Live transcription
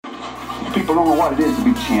People don't know what it is to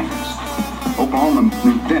be champions. Oklahoma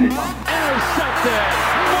invented it. Intercepted.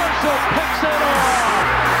 Marshall picks it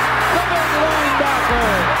off. The big linebacker.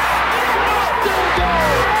 Still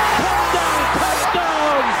goes.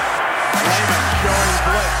 Touchdown. Lehman showing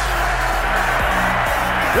blitz.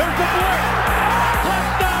 There's the blitz.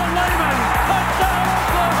 Touchdown Lehman. Touchdown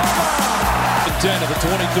Oklahoma. 10 of the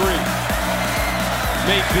 23.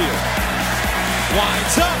 Mayfield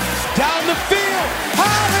winds up down the field.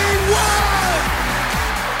 Hollywood!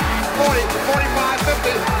 40, 45, 50,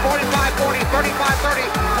 45, 40, 35, 30,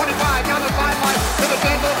 25 down the sideline to the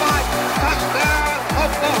 10-5. Touchdown,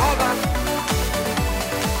 Oklahoma.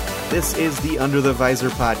 This is the Under the Visor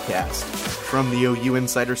podcast. From the OU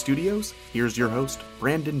Insider Studios, here's your host,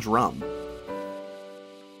 Brandon Drum.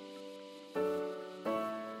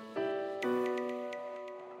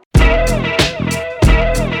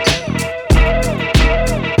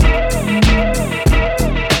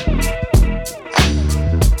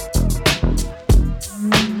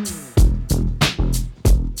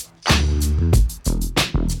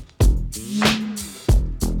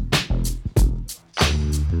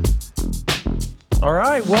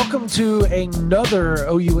 Welcome to another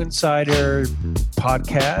OU Insider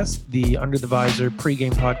podcast, the Under the Visor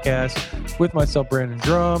pregame podcast with myself, Brandon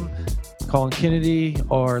Drum, Colin Kennedy,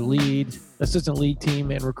 our assistant lead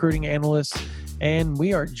team and recruiting analyst, and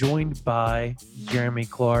we are joined by Jeremy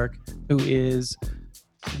Clark, who is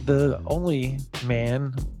the only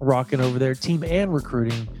man rocking over there, team and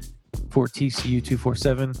recruiting for TCU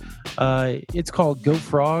 247. It's called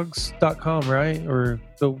GoFrogs.com, right? Or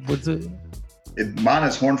what's it? Mine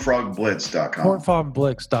is hornfrogblitz.com.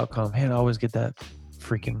 Hornfrogblitz.com. Man, I always get that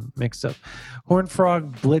freaking mixed up.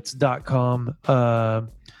 Hornfrogblitz.com.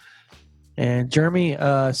 And Jeremy,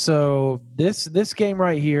 so this game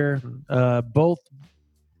right here, both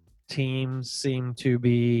teams seem to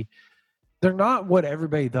be – they're not what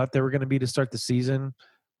everybody thought they were going to be to start the season.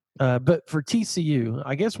 But for TCU,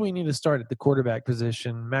 I guess we need to start at the quarterback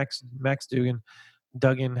position. Max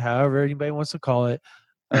Duggan, however anybody wants to call it.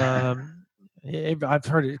 I've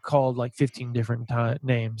heard it called like 15 different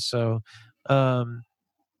names. So, how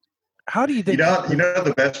do you think? You know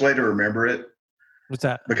the best way to remember it. What's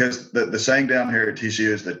that? Because the saying down here at TCU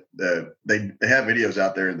is that they have videos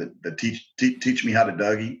out there that teach me how to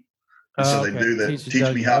Dougie. So okay. They do that.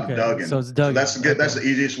 Teach me how to Duggan. So it's Duggan. So that's good. Okay. That's the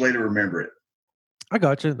easiest way to remember it. I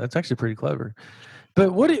got you. That's actually pretty clever.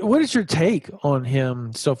 But what is your take on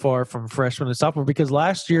him so far from freshman to sophomore? Because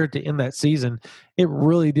last year to end that season, it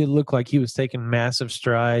really did look like he was taking massive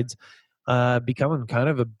strides, becoming kind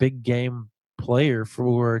of a big game player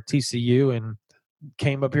for TCU, and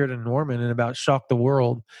came up here to Norman and about shocked the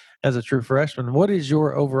world as a true freshman. What is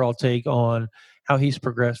your overall take on how he's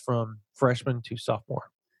progressed from freshman to sophomore?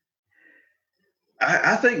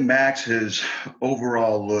 I think Max has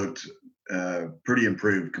overall looked pretty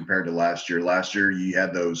improved compared to last year. Last year, you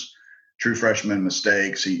had those true freshman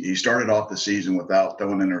mistakes. He started off the season without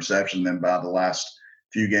throwing an interception. Then by the last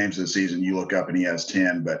few games of the season, you look up and he has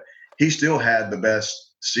 10. But he still had the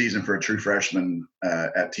best season for a true freshman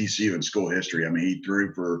at TCU in school history. I mean, he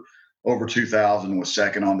threw for over 2,000, was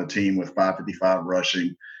second on the team with 555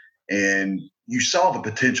 rushing. And you saw the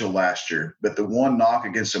potential last year. But the one knock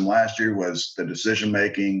against him last year was the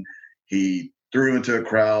decision-making. He threw into a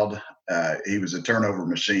crowd. He was a turnover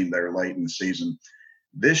machine there late in the season.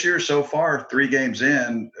 This year so far, 3 games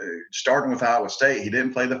in, starting with Iowa State, he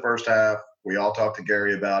didn't play the first half. We all talked to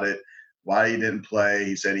Gary about it, why he didn't play.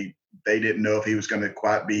 He said they didn't know if he was going to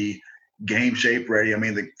quite be game shape ready. I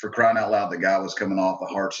mean, for crying out loud, the guy was coming off a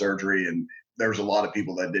heart surgery, and there was a lot of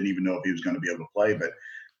people that didn't even know if he was going to be able to play. But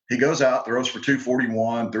he goes out, throws for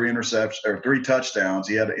 241, 3 touchdowns.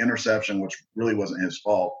 He had an interception, which really wasn't his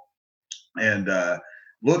fault. And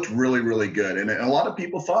looked really, really good. And a lot of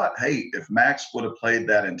people thought, hey, if Max would have played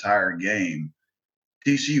that entire game,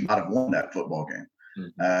 TCU might have won that football game.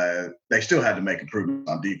 Mm-hmm. They still had to make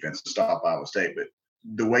improvements on defense to stop Iowa State. But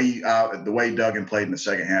the way Duggan played in the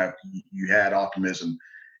second half, you had optimism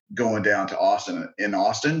going down to Austin. In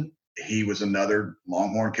Austin, he was another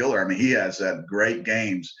Longhorn killer. I mean, he has had great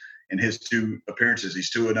games in his 2 appearances.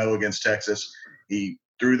 He's 2-0 against Texas. He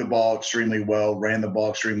threw the ball extremely well, ran the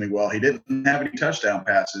ball extremely well. He didn't have any touchdown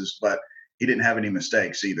passes, but he didn't have any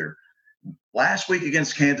mistakes either. Last week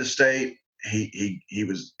against Kansas State, he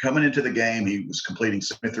was coming into the game. He was completing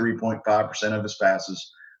 73.5% of his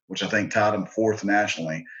passes, which I think tied him 4th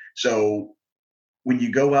nationally. So when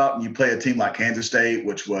you go out and you play a team like Kansas State,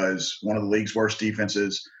 which was one of the league's worst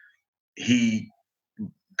defenses, he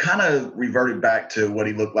kind of reverted back to what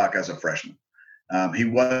he looked like as a freshman. He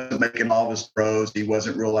wasn't making all of his throws. He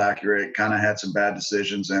wasn't real accurate, kind of had some bad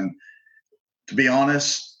decisions. And to be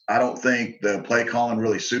honest, I don't think the play calling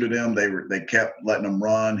really suited him. They kept letting him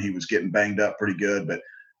run. He was getting banged up pretty good. But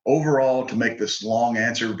overall, to make this long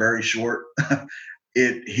answer very short,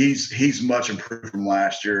 he's much improved from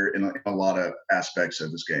last year in a lot of aspects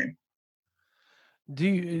of his game. Do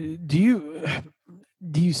you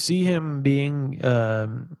see him being?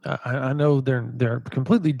 I know they're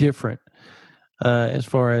completely different as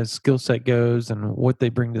far as skill set goes and what they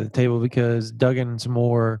bring to the table, because Duggan's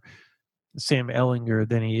more Sam Ehlinger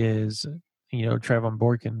than he is, Trevon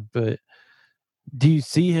Boykin. But do you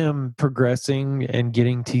see him progressing and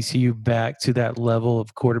getting TCU back to that level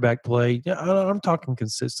of quarterback play? I'm talking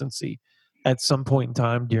consistency at some point in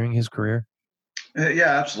time during his career.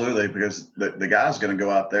 Yeah, absolutely, because the guy's going to go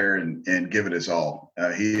out there and give it his all.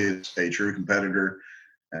 He is a true competitor.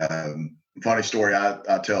 Funny story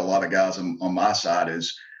I tell a lot of guys on my side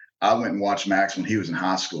is I went and watched Max when he was in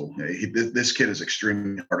high school. This kid is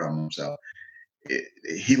extremely hard on himself.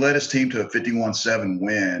 He led his team to a 51-7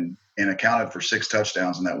 win and accounted for 6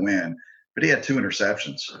 touchdowns in that win, but he had 2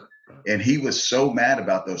 interceptions. And he was so mad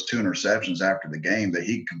about those 2 interceptions after the game that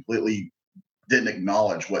he completely didn't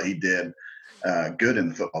acknowledge what he did good in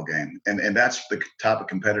the football game. And that's the type of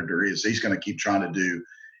competitor he is. He's going to keep trying to do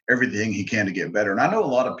everything he can to get better. And I know a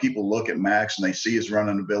lot of people look at Max and they see his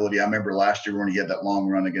running ability. I remember last year when he had that long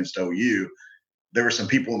run against OU, there were some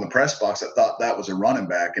people in the press box that thought that was a running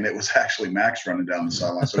back, and it was actually Max running down the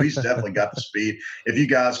sideline. So he's definitely got the speed. If you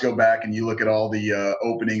guys go back and you look at all the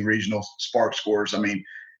opening regional spark scores, I mean,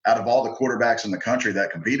 out of all the quarterbacks in the country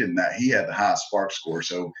that competed in that, he had the highest spark score.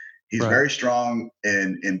 So he's very strong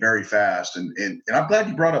and very fast. And I'm glad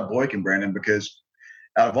you brought up Boykin, Brandon, because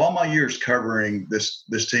out of all my years covering this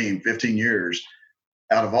team, 15 years,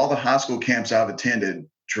 out of all the high school camps I've attended,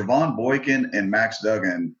 Trevon Boykin and Max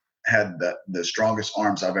Duggan had the strongest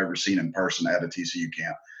arms I've ever seen in person at a TCU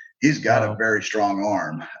camp. He's got a very strong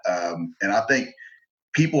arm. And I think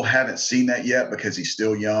people haven't seen that yet because he's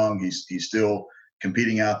still young. He's still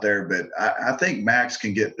competing out there. But I think Max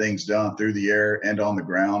can get things done through the air and on the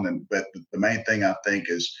ground. But the main thing I think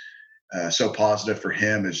is so positive for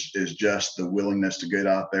him is just the willingness to get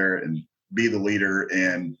out there and be the leader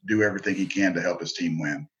and do everything he can to help his team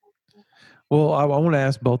win. Well, I want to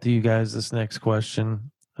ask both of you guys this next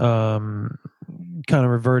question. Kind of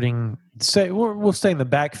reverting, we'll stay in the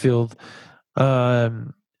backfield.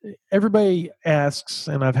 Everybody asks,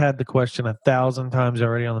 and I've had the question 1,000 times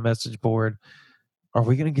already on the message board, are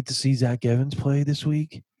we going to get to see Zach Evans play this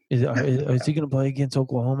week? Is he going to play against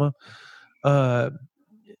Oklahoma?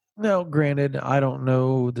 Now, granted, I don't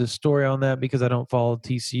know the story on that because I don't follow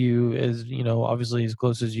TCU as, obviously as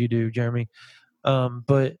close as you do, Jeremy.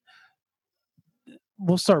 But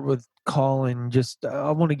we'll start with Colin. Just I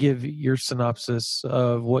want to give your synopsis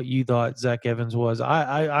of what you thought Zach Evans was.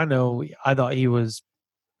 I know I thought he was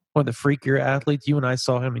one of the freakier athletes. You and I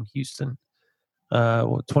saw him in Houston,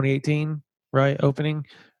 2018, right? Opening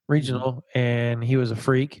regional, and he was a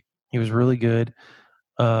freak. He was really good.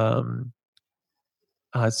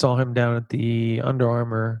 I saw him down at the Under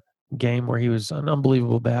Armour game where he was an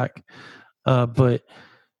unbelievable back. But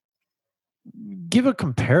give a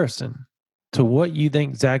comparison to what you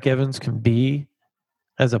think Zach Evans can be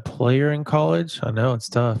as a player in college. I know it's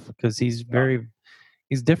tough because he's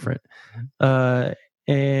different.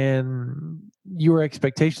 And your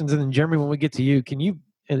expectations. And then Jeremy, when we get to you, can you,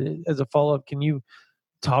 as a follow-up, can you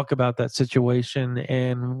talk about that situation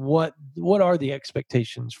and what are the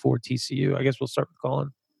expectations for TCU? I guess we'll start with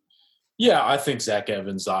Colin. Yeah, I think Zach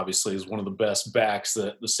Evans obviously is one of the best backs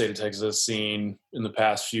that the state of Texas has seen in the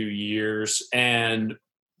past few years. And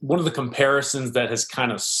one of the comparisons that has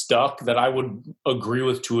kind of stuck that I would agree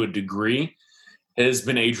with to a degree has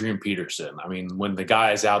been Adrian Peterson. I mean, when the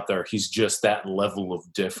guy is out there, he's just that level of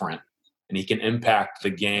different, and he can impact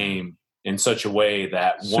the game in such a way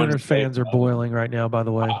that Sooners fans are boiling right now, by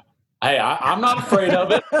the way. Hey, I'm not afraid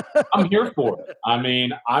of it. I'm here for it. I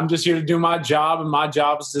mean, I'm just here to do my job, and my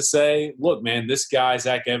job is to say, look, man, this guy,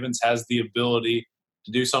 Zach Evans, has the ability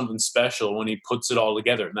to do something special when he puts it all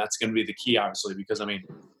together, and that's going to be the key, obviously, because, I mean,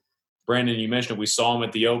 Brandon, you mentioned it. We saw him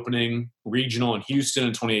at the opening regional in Houston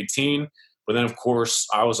in 2018, but then, of course,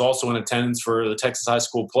 I was also in attendance for the Texas high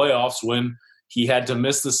school playoffs when he had to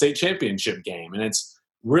miss the state championship game, and it's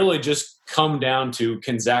really just come down to,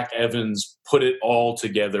 can Zach Evans put it all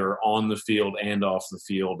together on the field and off the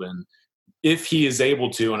field? And if he is able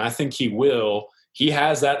to, and I think he will, he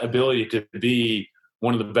has that ability to be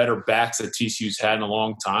one of the better backs that TCU's had in a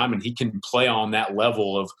long time, and he can play on that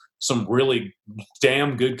level of some really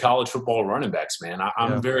damn good college football running backs, man.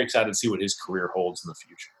 I'm very excited to see what his career holds in the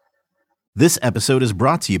future. This episode is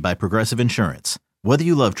brought to you by Progressive Insurance. Whether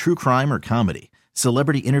you love true crime or comedy,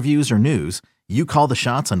 celebrity interviews or news, you call the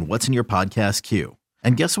shots on what's in your podcast queue.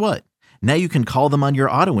 And guess what? Now you can call them on your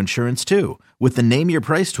auto insurance too with the Name Your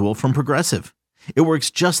Price tool from Progressive. It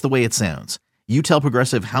works just the way it sounds. You tell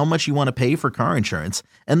Progressive how much you want to pay for car insurance,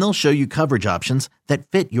 and they'll show you coverage options that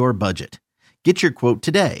fit your budget. Get your quote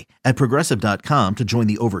today at Progressive.com to join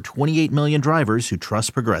the over 28 million drivers who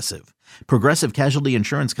trust Progressive. Progressive Casualty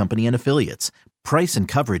Insurance Company and Affiliates. Price and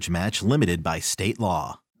coverage match limited by state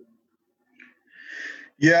law.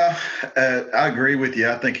 Yeah, I agree with you.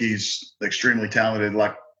 I think he's extremely talented.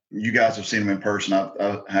 Like you guys have seen him in person.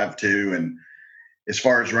 I have too. And as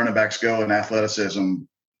far as running backs go and athleticism,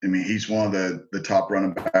 I mean, he's one of the top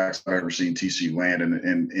running backs I've ever seen TCU land.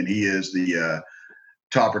 And he is the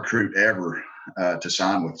top recruit ever to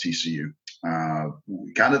sign with TCU.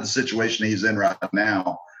 Kind of the situation he's in right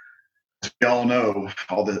now. We all know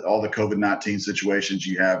all the COVID-19 situations.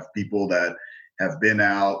 You have people that have been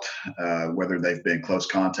out, whether they've been close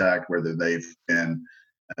contact, whether they've been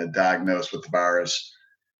diagnosed with the virus.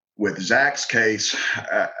 With Zach's case,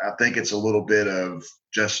 I think it's a little bit of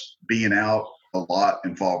just being out a lot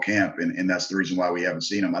in fall camp, and that's the reason why we haven't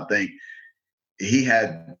seen him. I think he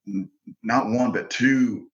had not one but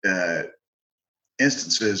two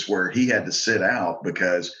instances where he had to sit out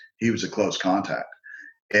because he was a close contact.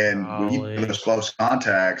 And when you have those close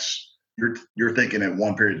contacts, you're thinking at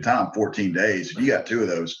one period of time, 14 days. If you got two of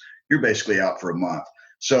those, you're basically out for a month.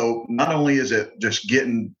 So not only is it just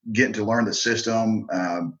getting to learn the system,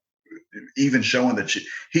 even showing that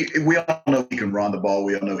we all know he can run the ball,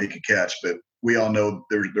 we all know he can catch, but we all know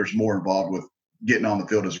there's more involved with getting on the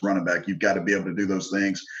field as a running back. You've got to be able to do those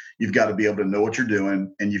things. You've got to be able to know what you're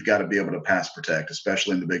doing, and you've got to be able to pass protect,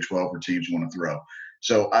 especially in the Big 12 where teams want to throw.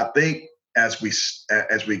 So I think as we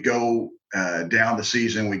go down the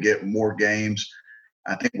season, we get more games.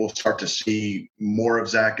 I think we'll start to see more of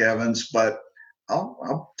Zach Evans. But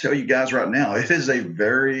I'll tell you guys right now, it is a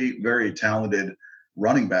very, very talented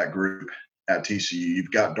running back group at TCU.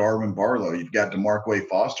 You've got Darwin Barlow. You've got DeMarquay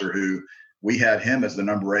Foster, who we had him as the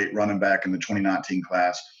number 8 running back in the 2019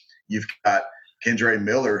 class. You've got Kendre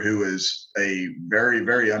Miller, who is a very,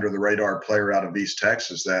 very under-the-radar player out of East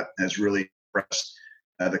Texas that has really impressed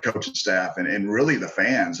the coaching staff and really the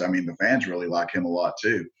fans. I mean, the fans really like him a lot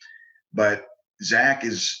too. But Zach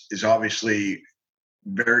is obviously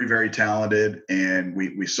very, very talented, and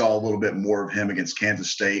we saw a little bit more of him against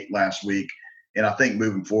Kansas State last week. And I think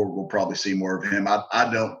moving forward, we'll probably see more of him.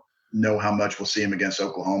 I don't know how much we'll see him against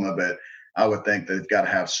Oklahoma, but I would think they've got to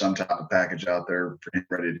have some type of package out there for him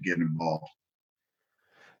ready to get involved.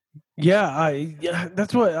 Yeah,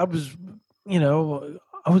 that's what I was,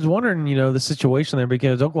 I was wondering, the situation there,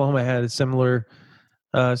 because Oklahoma had a similar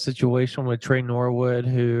situation with Trey Norwood,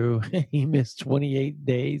 who he missed 28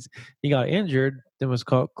 days. He got injured, then was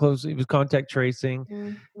close. He was contact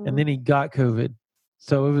tracing, and then he got COVID.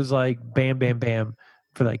 So it was like bam, bam, bam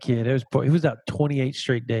for that kid. He was out 28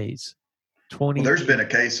 straight days. Well, there's been a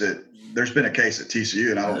case at TCU,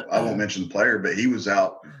 and I won't mention the player, but he was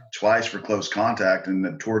out twice for close contact, and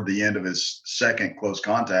then toward the end of his second close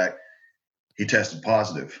contact, he tested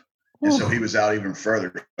positive. And so he was out even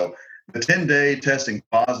further. So the 10-day testing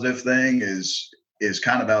positive thing is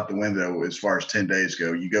kind of out the window as far as 10 days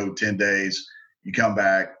go. You go 10 days, you come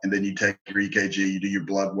back, and then you take your EKG, you do your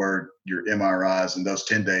blood work, your MRIs, and those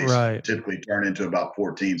 10 days typically turn into about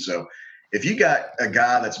 14. So if you got a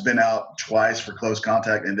guy that's been out twice for close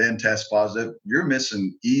contact and then test positive, you're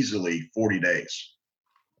missing easily 40 days.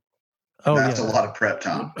 Oh, that's a lot of prep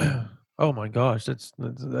time. Oh my gosh, that's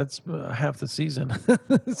half the season.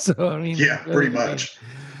 So I mean, yeah, pretty much.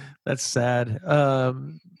 That's sad.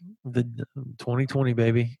 The 2020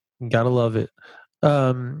 baby, gotta love it.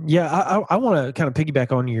 I want to kind of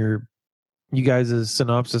piggyback on you guys'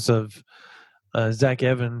 synopsis of Zach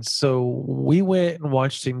Evans. So we went and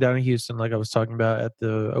watched him down in Houston, like I was talking about at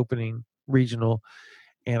the opening regional,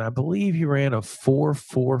 and I believe he ran a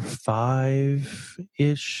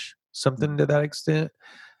 4.45-ish, something to that extent.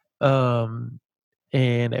 And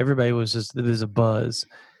everybody was just, it was a buzz.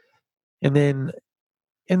 And then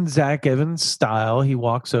in Zach Evans' style, he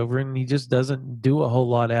walks over and he just doesn't do a whole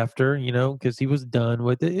lot after, because he was done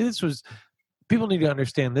with it. People need to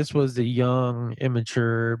understand, this was the young,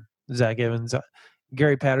 immature Zach Evans.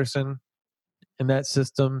 Gary Patterson in that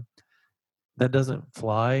system, that doesn't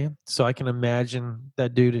fly. So I can imagine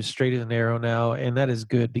that dude is straight as an arrow now, and that is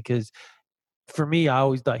good, because for me, I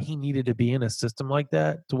always thought he needed to be in a system like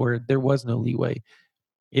that to where there was no leeway.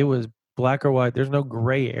 It was black or white. There's no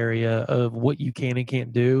gray area of what you can and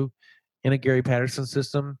can't do in a Gary Patterson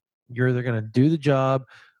system. You're either going to do the job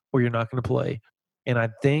or you're not going to play. And I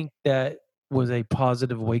think that was a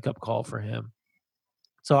positive wake-up call for him.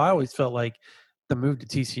 So I always felt like the move to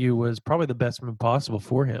TCU was probably the best move possible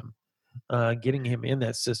for him, getting him in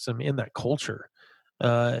that system, in that culture,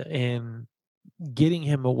 and getting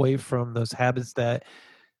him away from those habits that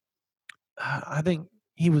I think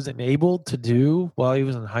he was enabled to do while he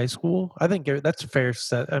was in high school. I think that's fair.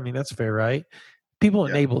 That's fair, right? People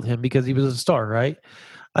enabled him because he was a star, right?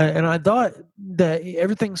 And I thought that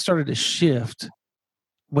everything started to shift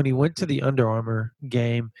when he went to the Under Armour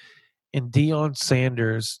game and Deion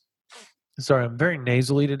Sanders. Sorry, I'm very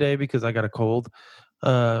nasally today because I got a cold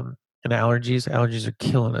and allergies. Allergies are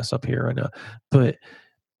killing us up here right now. But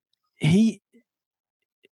he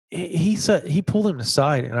said he pulled him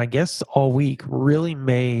aside, and I guess all week really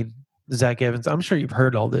made Zach Evans. I'm sure you've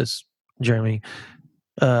heard all this, Jeremy.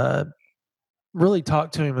 Really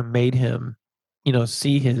talked to him and made him,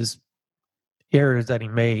 see his errors that he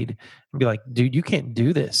made and be like, dude, you can't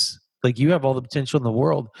do this. Like, you have all the potential in the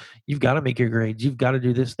world. You've got to make your grades. You've got to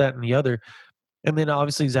do this, that, and the other. And then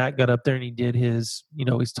obviously Zach got up there and he did his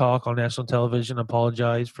talk on national television,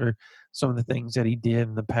 apologized for some of the things that he did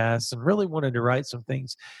in the past and really wanted to right some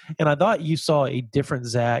things. And I thought you saw a different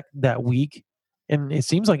Zach that week, and it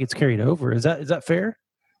seems like it's carried over. Is that fair?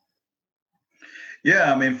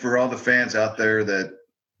 Yeah, I mean, for all the fans out there that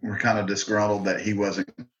were kind of disgruntled that he wasn't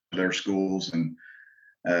at their schools and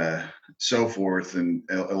so forth, and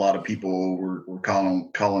a lot of people were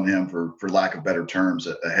calling him, for lack of better terms,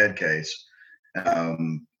 a head case.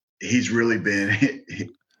 He's really been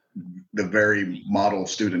the very model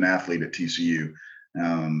student athlete at TCU.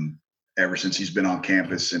 Ever since he's been on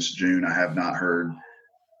campus since June, I have not heard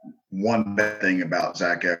one bad thing about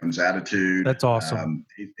Zach Evans' attitude. That's awesome.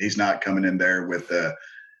 He's not coming in there with a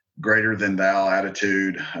greater than thou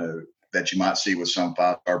attitude that you might see with some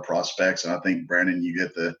 5-star prospects. And I think, Brandon, you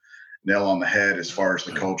hit the nail on the head as far as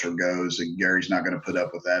the culture goes. And Gary's not going to put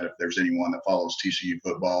up with that. If there's anyone that follows TCU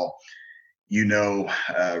football,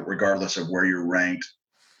 regardless of where you're ranked,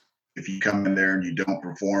 if you come in there and you don't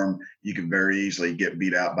perform, you can very easily get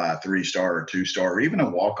beat out by a 3-star or 2-star or even a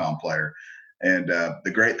walk-on player. And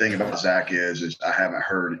the great thing about Zach is I haven't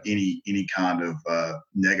heard any kind of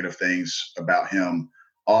negative things about him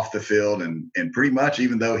off the field. And pretty much,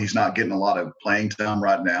 even though he's not getting a lot of playing time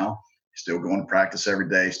right now, he's still going to practice every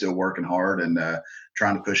day, still working hard and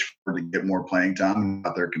trying to push for to get more playing time and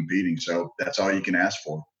out there competing. So that's all you can ask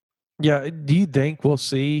for. Yeah. Do you think we'll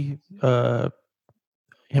see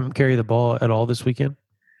him carry the ball at all this weekend?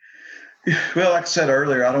 Well, like I said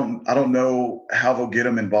earlier, I don't know how they'll get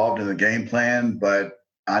him involved in the game plan, but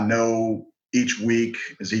I know each week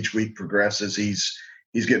progresses, he's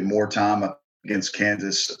getting more time against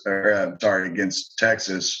against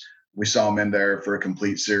Texas. We saw him in there for a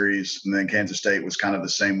complete series, and then Kansas State was kind of the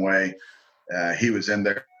same way. He was in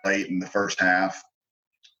there late in the first half.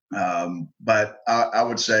 But I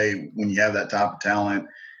would say when you have that type of talent,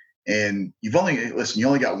 and you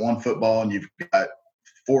only got one football, and you've got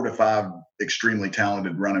 4 to 5 extremely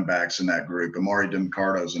talented running backs in that group. Amari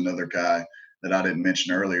DeMarcado is another guy that I didn't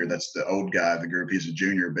mention earlier. That's the old guy of the group. He's a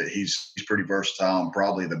junior, but he's pretty versatile and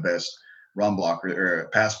probably the best run blocker or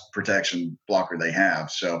pass protection blocker they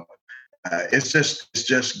have. So it's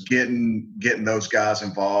just getting those guys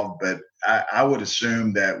involved. But I would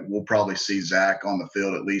assume that we'll probably see Zach on the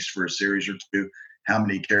field at least for a series or two. How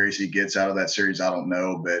many carries he gets out of that series, I don't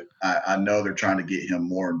know. But I know they're trying to get him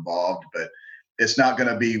more involved. But it's not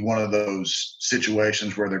going to be one of those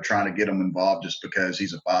situations where they're trying to get him involved just because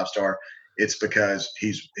he's a 5-star. It's because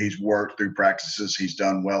he's worked through practices. He's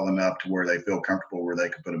done well enough to where they feel comfortable where they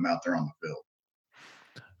can put him out there on the field.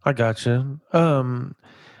 I gotcha.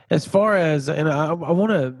 As far as, and I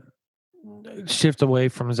want to shift away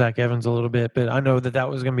from Zach Evans a little bit, but I know that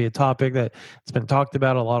was going to be a topic that's been talked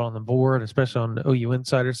about a lot on the board, especially on OU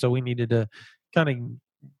Insider. So we needed to kind of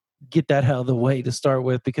get that out of the way to start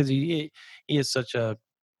with, because he is such a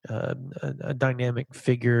dynamic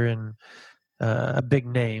figure and a big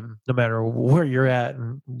name, no matter where you're at,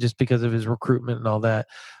 and just because of his recruitment and all that.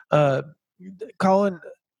 Colin,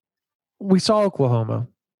 we saw Oklahoma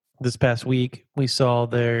this past week. We saw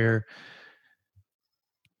their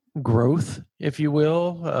growth, if you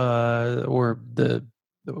will, or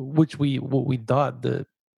what we thought that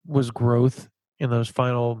was growth in those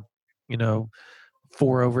final, 4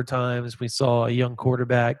 overtimes. We saw a young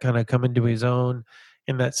quarterback kind of come into his own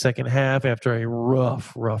in that second half after a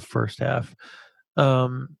rough first half.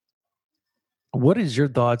 What is your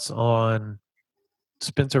thoughts on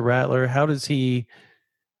Spencer Rattler? How does he,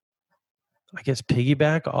 I guess,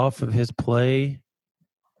 piggyback off of his play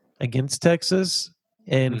against Texas?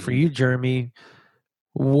 And for you, Jeremy,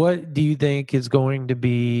 what do you think is going to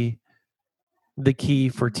be the key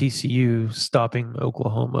for TCU stopping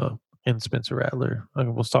Oklahoma and Spencer Rattler?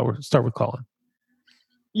 We'll start with Colin.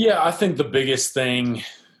 Yeah, I think the biggest thing,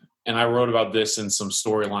 and I wrote about this in some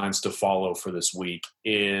storylines to follow for this week,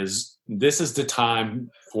 is this is the time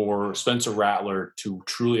for Spencer Rattler to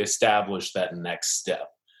truly establish that next step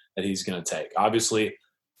that he's going to take. Obviously,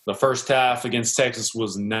 the first half against Texas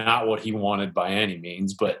was not what he wanted by any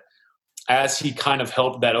means, but as he kind of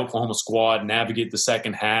helped that Oklahoma squad navigate the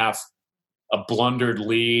second half, a blundered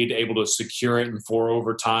lead, able to secure it in 4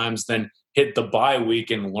 overtimes, then hit the bye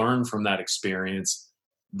week and learn from that experience.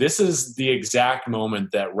 This is the exact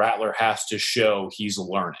moment that Rattler has to show he's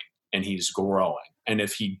learning and he's growing. And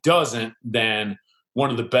if he doesn't, then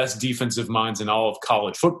one of the best defensive minds in all of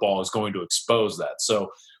college football is going to expose that.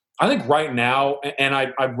 So I think right now, and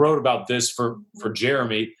I wrote about this for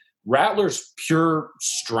Jeremy, Rattler's pure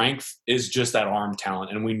strength is just that arm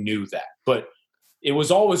talent, and we knew that. But it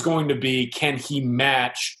was always going to be, can he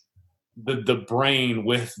match the brain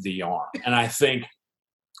with the arm? And I think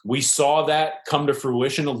we saw that come to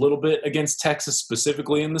fruition a little bit against Texas,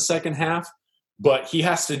 specifically in the second half. But he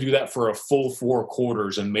has to do that for a full 4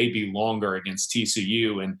 quarters and maybe longer against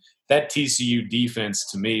TCU. And that TCU defense,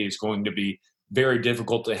 to me, is going to be very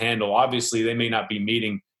difficult to handle. Obviously, they may not be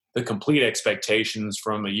meeting the complete expectations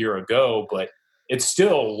from a year ago, but it's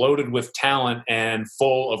still loaded with talent and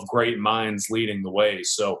full of great minds leading the way.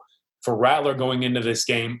 So for Rattler going into this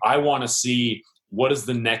game, I want to see what is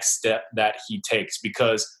the next step that he takes,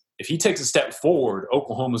 because if he takes a step forward,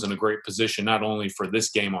 Oklahoma's in a great position, not only for this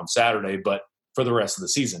game on Saturday, but for the rest of the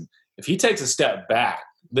season. If he takes a step back,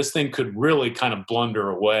 this thing could really kind of blunder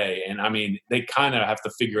away. And I mean, they kind of have to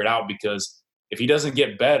figure it out, because if he doesn't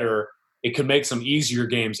get better, it could make some easier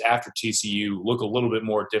games after TCU look a little bit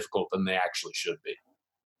more difficult than they actually should be.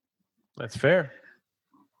 That's fair.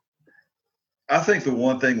 I think the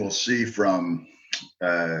one thing we'll see from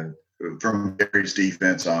Gary's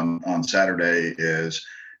defense on Saturday is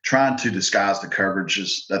trying to disguise the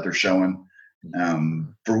coverages that they're showing.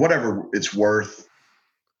 For whatever it's worth,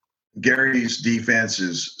 Gary's defense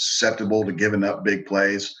is susceptible to giving up big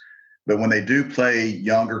plays. But when they do play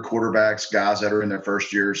younger quarterbacks, guys that are in their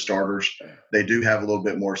first year starters, they do have a little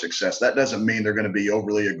bit more success. That doesn't mean they're going to be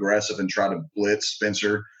overly aggressive and try to blitz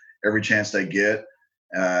Spencer every chance they get.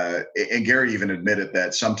 And Gary even admitted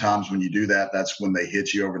that sometimes when you do that, that's when they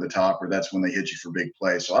hit you over the top, or that's when they hit you for big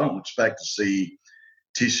plays. So I don't expect to see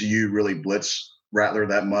TCU really blitz Rattler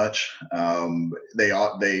that much. They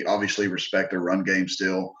obviously respect their run game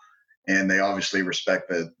still, and they obviously respect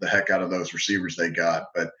the heck out of those receivers they got.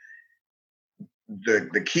 But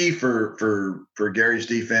the key for Gary's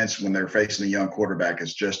defense when they're facing a young quarterback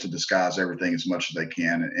is just to disguise everything as much as they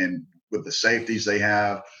can. And with the safeties they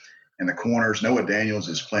have and the corners, Noah Daniels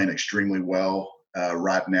is playing extremely well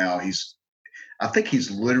right now. I think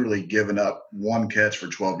he's literally given up 1 catch for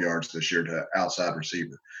 12 yards this year to outside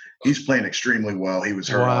receiver. He's playing extremely well. He was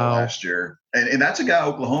hurt all last year. And that's a guy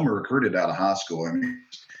Oklahoma recruited out of high school. I mean,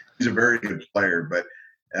 he's a very good player. But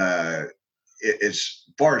as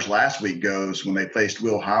far as last week goes, when they faced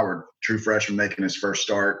Will Howard, true freshman making his first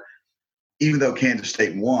start, even though Kansas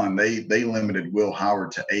State won, they limited Will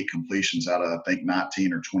Howard to 8 completions out of, I think,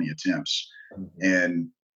 19 or 20 attempts. And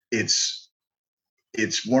it's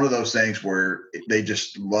one of those things where they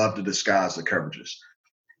just love to disguise the coverages.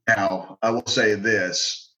 Now, I will say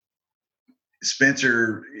this.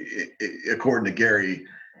 Spencer, according to Gary,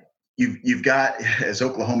 you've got, as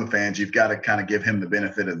Oklahoma fans, you've got to kind of give him the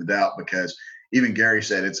benefit of the doubt, because even Gary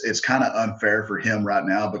said it's kind of unfair for him right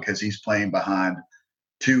now because he's playing behind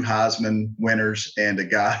 2 Heisman winners and a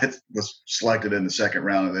guy that was selected in the second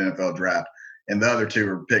round of the NFL draft, and the other 2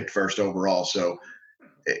 were picked first overall. So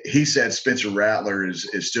he said Spencer Rattler is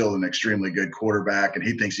still an extremely good quarterback, and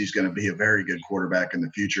he thinks he's going to be a very good quarterback in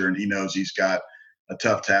the future, and he knows he's got a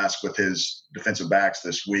tough task with his defensive backs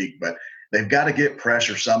this week. But they've got to get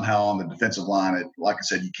pressure somehow on the defensive line. Like I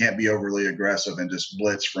said, you can't be overly aggressive and just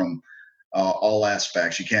blitz from all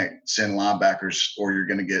aspects. You can't send linebackers, or you're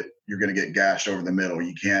going to get gashed over the middle.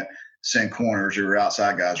 You can't send corners, or your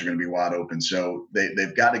outside guys are going to be wide open. So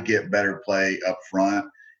they've got to get better play up front,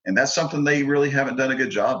 and that's something they really haven't done a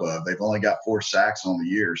good job of. They've only got 4 sacks on the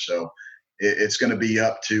year, so it's going to be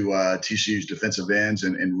up to TCU's defensive ends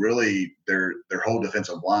and really their whole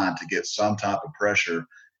defensive line to get some type of pressure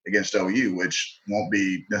against OU, which won't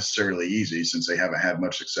be necessarily easy since they haven't had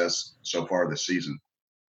much success so far this season.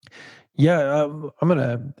 Yeah, I'm going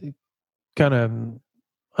to kind of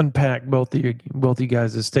unpack both of you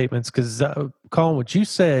guys' statements, because Colin, what you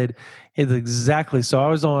said is exactly. So I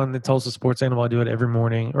was on the Tulsa Sports Animal. I do it every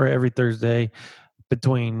morning or every Thursday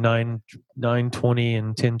between 9:20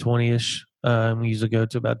 and 10:20ish. We usually go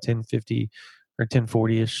to about 10:50 or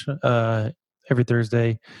 10:40ish every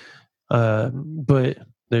Thursday. But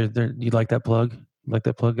you like that plug? You like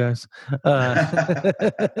that plug, guys?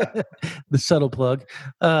 The subtle plug.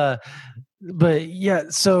 But yeah,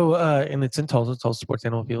 so and it's in Tulsa Sports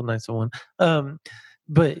Animal Field, 901.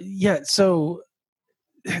 But yeah, so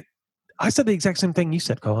I said the exact same thing you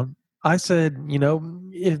said, Colin. I said,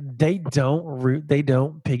 if they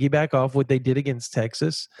don't piggyback off what they did against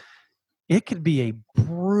Texas, it could be a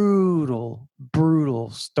brutal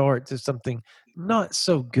start to something not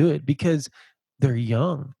so good because they're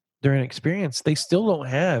young, they're inexperienced, they still don't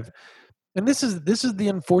have. And this is the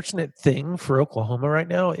unfortunate thing for Oklahoma right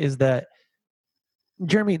now is that,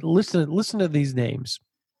 Jeremy, listen to these names.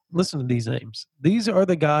 Listen to these names. These are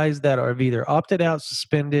the guys that are either opted out,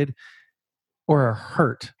 suspended, or are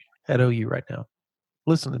hurt at OU right now.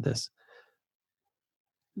 Listen to this.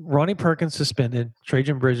 Ronnie Perkins suspended.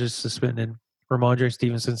 Trajan Bridges suspended. Ramondre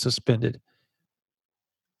Stevenson suspended.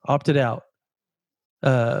 Opted out.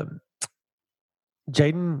 Jalen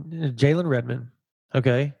Redmond.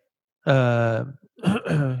 Okay.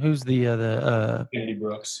 Who's the Kennedy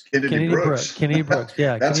Brooks? Kennedy Brooks. Kennedy Brooks.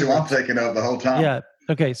 Yeah. That's Kennedy who Brooks. I'm thinking of the whole time. Yeah.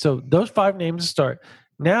 Okay. So those 5 names to start.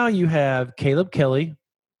 Now you have Caleb Kelly,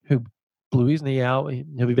 who blew his knee out.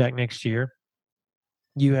 He'll be back next year.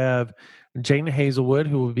 You have Jaden Hazelwood,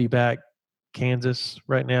 who will be back. Kansas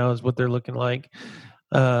right now is what they're looking like.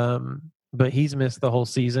 But he's missed the whole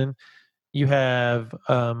season. You have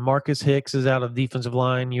Marcus Hicks is out of defensive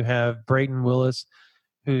line. You have Braden Willis,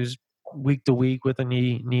 who's week to week with a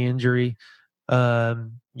knee injury.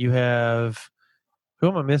 You have who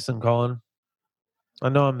am I missing, Colin? I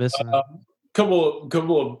know I'm missing.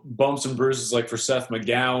 Couple of bumps and bruises, like for Seth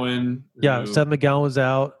McGowan. Yeah, Seth McGowan was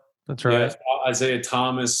out. That's right. Yeah, Isaiah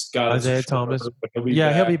Thomas got Isaiah Thomas. He'll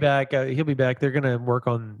be back. He'll be back. They're going to work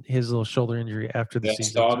on his little shoulder injury after the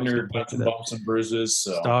season. Stogner got some bumps and bruises.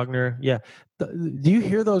 So. Stogner, yeah. Do you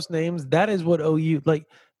hear those names? That is what OU like.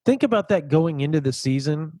 Think about that going into the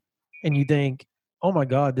season, and you think, "Oh my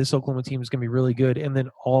God, this Oklahoma team is going to be really good," and then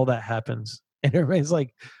all that happens, and everybody's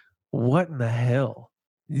like, "What in the hell?"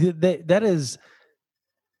 That is.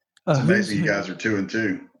 It's amazing you guys are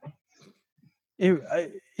 2-2.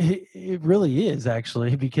 It really is,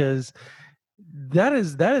 actually, because that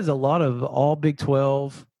is a lot of all Big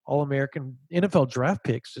 12, all American NFL draft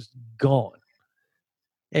picks just gone,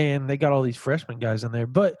 and they got all these freshman guys in there.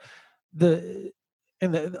 But the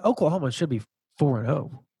Oklahoma should be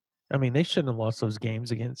 4-0. I mean, they shouldn't have lost those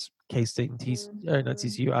games against K-State and not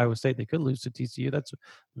TCU, Iowa State. They could lose to TCU. That's a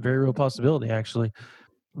very real possibility, actually.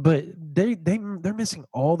 But they're missing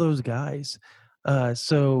all those guys,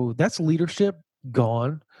 so that's leadership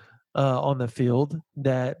gone on the field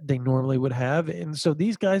that they normally would have, and so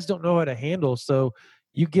these guys don't know how to handle. So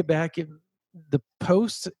you get back in the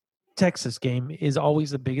post-Texas game is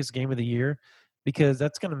always the biggest game of the year because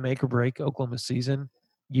that's going to make or break Oklahoma's season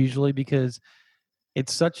usually because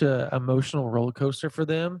it's such a emotional roller coaster for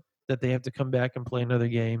them that they have to come back and play another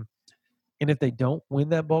game. And if they don't win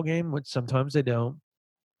that ball game, which sometimes they don't,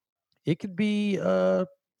 it could be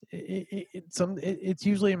it's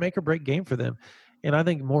usually a make or break game for them. And I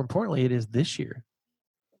think more importantly, it is this year.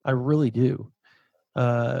 I really do.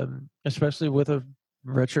 Especially with a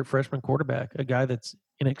redshirt freshman quarterback, a guy that's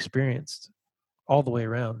inexperienced all the way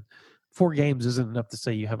around. 4 games isn't enough to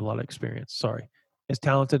say you have a lot of experience. Sorry. As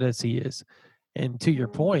talented as he is. And to your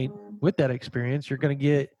point, with that experience, you're going to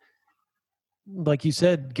get, like you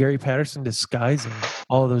said, Gary Patterson disguising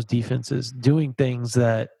all of those defenses, doing things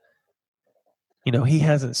that, he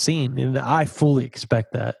hasn't seen. And I fully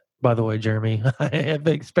expect that, by the way, Jeremy. I have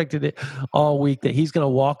expected it all week that he's going to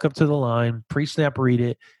walk up to the line, pre-snap read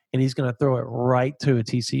it, and he's going to throw it right to a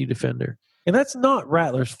TCU defender. And that's not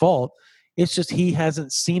Rattler's fault. It's just he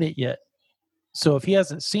hasn't seen it yet. So if he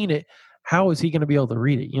hasn't seen it, how is he going to be able to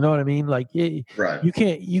read it? You know what I mean? Like right. You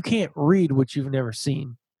can't read what you've never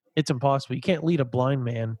seen. It's impossible. You can't lead a blind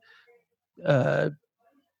man.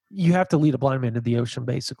 You have to lead a blind man to the ocean,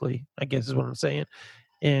 basically, I guess is what I'm saying.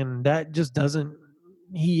 And that just doesn't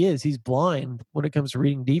 – he's blind when it comes to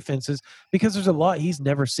reading defenses because there's a lot he's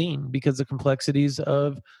never seen because the complexities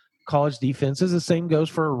of college defenses. The same goes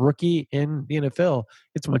for a rookie in the NFL.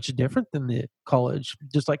 It's much different than the college,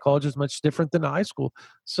 just like college is much different than high school.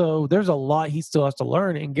 So there's a lot he still has to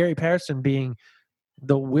learn. And Gary Patterson being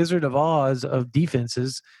the Wizard of Oz of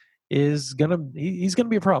defenses he's going to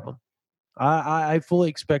be a problem. I fully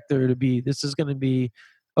expect this is going to be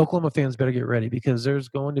Oklahoma fans better get ready because there's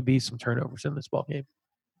going to be some turnovers in this ball game.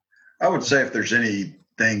 I would say if there's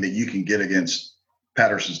anything that you can get against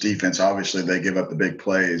Patterson's defense, obviously they give up the big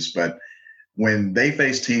plays, but when they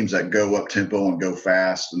face teams that go up tempo and go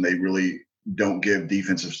fast and they really don't give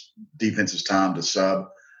defenses time to sub,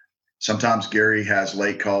 sometimes Gary has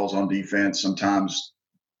late calls on defense. Sometimes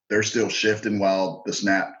they're still shifting while the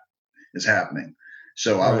snap is happening.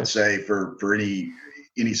 So I would say for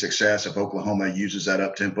any success, if Oklahoma uses that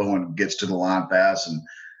up tempo and gets to the line fast and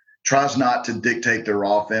tries not to dictate their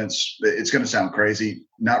offense, it's going to sound crazy,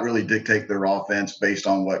 not really dictate their offense based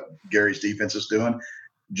on what Gary's defense is doing.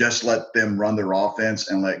 Just let them run their offense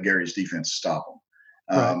and let Gary's defense stop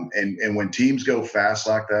them. And when teams go fast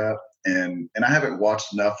like that, and I haven't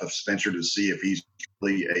watched enough of Spencer to see if he's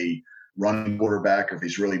really a running quarterback or if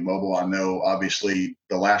he's really mobile. I know obviously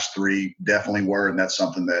the last three definitely were, and that's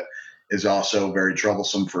something that is also very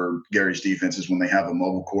troublesome for Gary's defenses when they have a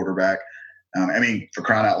mobile quarterback. For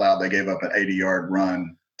crying out loud, they gave up an 80-yard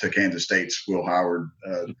run to Kansas State's Will Howard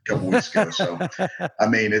a couple weeks ago. So,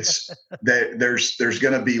 there's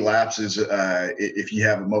going to be lapses if you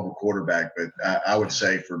have a mobile quarterback. But I would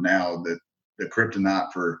say for now that the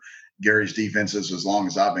kryptonite for Gary's defenses, as long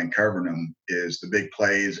as I've been covering them, is the big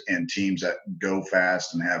plays, and teams that go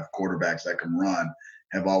fast and have quarterbacks that can run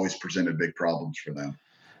have always presented big problems for them.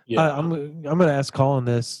 Yeah. I'm going to ask Colin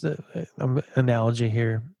this analogy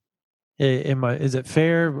here. Is it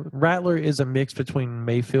fair? Rattler is a mix between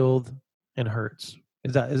Mayfield and Hurts.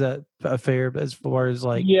 Is that fair as far as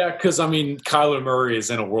like? Yeah, because Kyler Murray is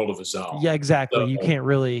in a world of his own. Yeah, exactly. So, you can't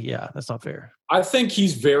really. Yeah, that's not fair. I think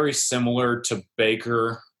he's very similar to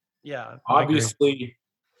Baker. Yeah, obviously,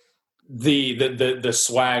 the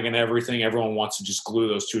swag and everything. Everyone wants to just glue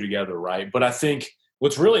those two together, right? But I think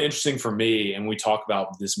what's really interesting for me, and we talk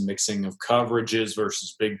about this mixing of coverages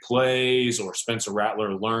versus big plays, or Spencer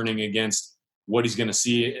Rattler learning against what he's going to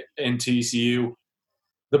see in TCU.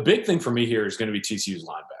 The big thing for me here is going to be TCU's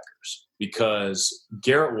linebackers, because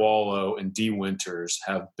Garrett Wallow and D. Winters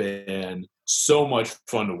have been so much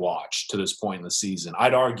fun to watch to this point in the season.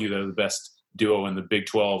 I'd argue they're the best duo in the Big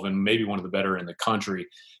 12 and maybe one of the better in the country.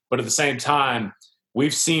 But at the same time,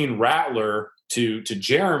 we've seen Rattler, to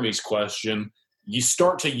Jeremy's question, you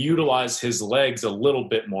start to utilize his legs a little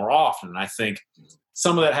bit more often. And I think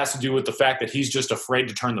some of that has to do with the fact that he's just afraid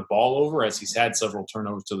to turn the ball over, as he's had several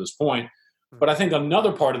turnovers to this point. But I think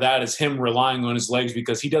another part of that is him relying on his legs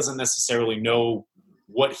because he doesn't necessarily know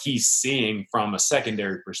what he's seeing from a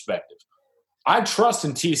secondary perspective. I trust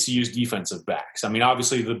in TCU's defensive backs.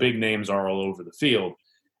 Obviously the big names are all over the field.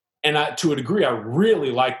 And to a degree, I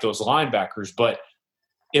really like those linebackers. But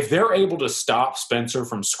if they're able to stop Spencer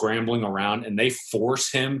from scrambling around and they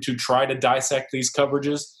force him to try to dissect these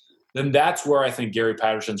coverages, then that's where I think Gary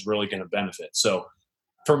Patterson's really going to benefit. So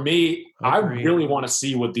for me, I really want to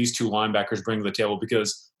see what these two linebackers bring to the table,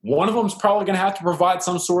 because one of them is probably going to have to provide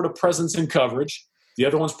some sort of presence in coverage. The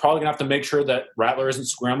other one's probably going to have to make sure that Rattler isn't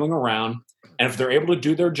scrambling around. And if they're able to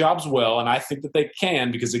do their jobs well, and I think that they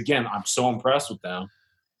can, because, again, I'm so impressed with them,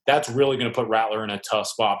 that's really going to put Rattler in a tough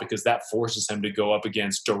spot, because that forces him to go up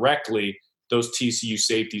against directly those TCU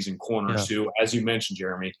safeties and corners who, as you mentioned,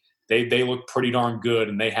 Jeremy, they look pretty darn good,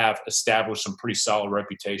 and they have established some pretty solid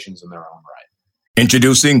reputations in their own right.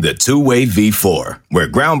 Introducing the Two-Way V4, where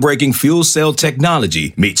groundbreaking fuel cell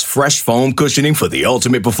technology meets fresh foam cushioning for the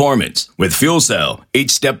ultimate performance. With Fuel Cell,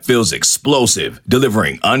 each step feels explosive,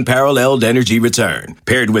 delivering unparalleled energy return.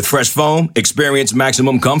 Paired with fresh foam, experience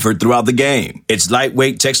maximum comfort throughout the game. Its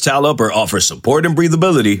lightweight textile upper offers support and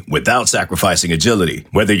breathability without sacrificing agility.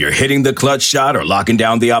 Whether you're hitting the clutch shot or locking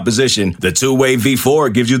down the opposition, the Two-Way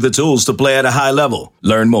V4 gives you the tools to play at a high level.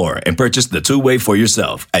 Learn more and purchase the Two-Way for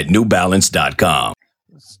yourself at newbalance.com.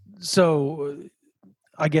 So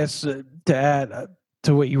I guess to add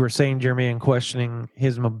to what you were saying, Jeremy, and questioning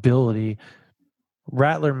his mobility,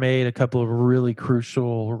 Rattler made a couple of really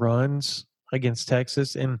crucial runs against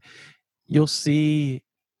Texas, and you'll see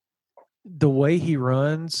the way he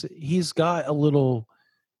runs, he's got a little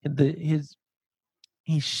he's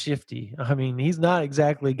shifty. He's not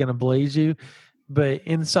exactly going to blaze you, but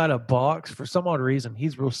inside a box, for some odd reason,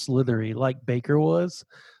 he's real slithery, like Baker was,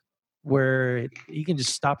 where he can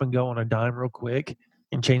just stop and go on a dime real quick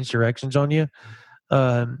and change directions on you.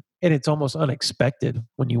 And it's almost unexpected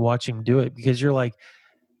when you watch him do it, because you're like,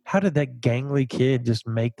 how did that gangly kid just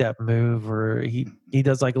make that move? Or he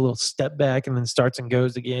does like a little step back and then starts and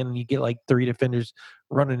goes again. And you get like three defenders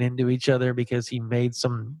running into each other because he made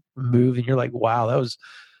some move. And you're like, wow, that was,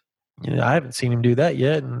 I haven't seen him do that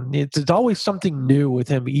yet. And it's always something new with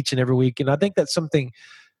him each and every week. And I think that's something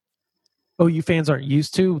OU fans aren't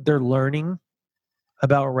used to. They're learning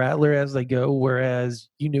about Rattler as they go, whereas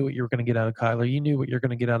you knew what you were going to get out of Kyler. You knew what you're going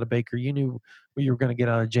to get out of Baker. You knew what you were going to get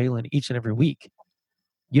out of Jalen each and every week.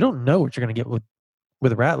 You don't know what you're going to get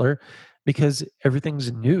with Rattler. because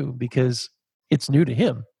everything's new, because it's new to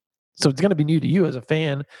him. So it's going to be new to you as a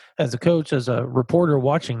fan, as a coach, as a reporter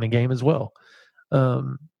watching the game as well.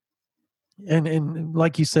 And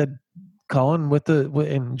like you said, Colin,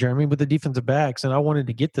 and Jeremy with the defensive backs, and I wanted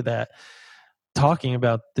to get to that, talking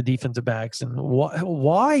about the defensive backs and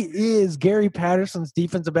why is Gary Patterson's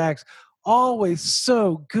defensive backs always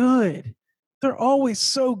so good? They're always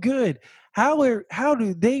so good. How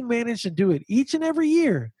do they manage to do it each and every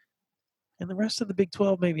year? And the rest of the Big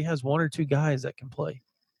 12 maybe has one or two guys that can play.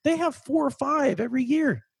 They have 4 or 5 every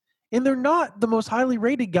year, and they're not the most highly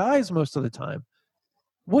rated guys most of the time.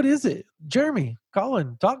 What is it? Jeremy,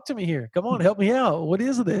 Colin, talk to me here. Come on, help me out. What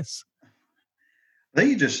is this? I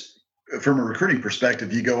think you just, from a recruiting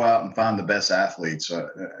perspective, you go out and find the best athletes.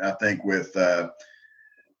 I think with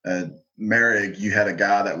Merrick, you had a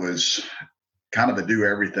guy that was kind of a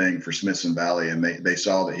do-everything for Smithson Valley, and they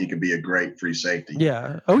saw that he could be a great free safety.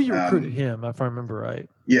 Yeah. Oh, you recruited him, if I remember right.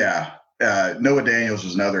 Yeah. Noah Daniels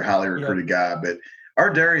was another highly recruited guy. But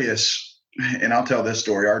our Darius, and I'll tell this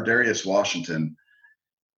story, our Darius Washington,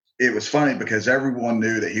 it was funny because everyone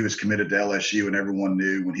knew that he was committed to LSU, and everyone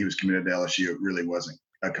knew when he was committed to LSU, it really wasn't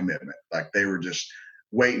a commitment. Like, they were just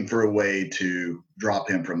waiting for a way to drop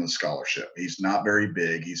him from the scholarship. He's not very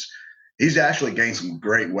big. He's actually gained some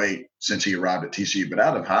great weight since he arrived at TCU, but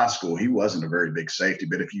out of high school, he wasn't a very big safety.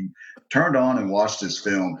 But if you turned on and watched his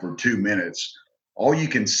film for 2 minutes, all you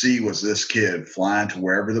can see was this kid flying to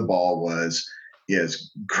wherever the ball was. He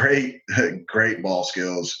has great ball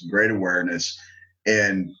skills, great awareness.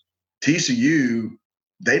 And TCU,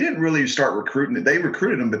 they didn't really start recruiting. They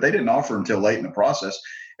recruited him, but they didn't offer him until late in the process.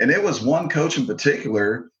 And it was one coach in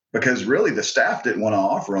particular, because really the staff didn't want to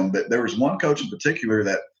offer him, but there was one coach in particular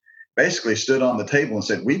that basically stood on the table and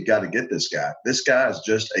said, we've got to get this guy. This guy is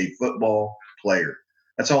just a football player.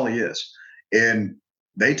 That's all he is. And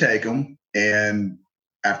they take him, and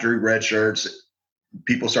after he redshirts,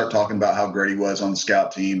 people start talking about how great he was on the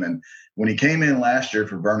scout team. And when he came in last year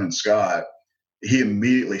for Vernon Scott, he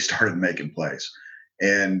immediately started making plays.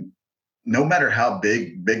 And no matter how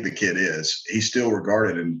big the kid is, he's still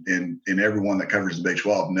regarded, and everyone that covers the Big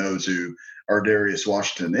 12 knows who our Darius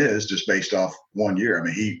Washington is, just based off 1 year. I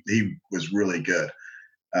mean, he was really good.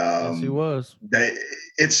 Yes, he was. To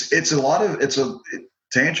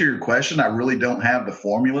answer your question, I really don't have the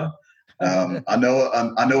formula. I know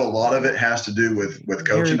a lot of it has to do with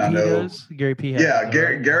coaching. Gary P.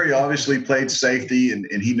 Gary obviously played safety,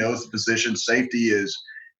 and he knows the position. Safety is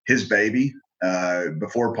his baby.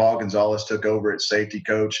 Before Paul Gonzalez took over at safety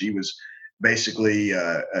coach, he was basically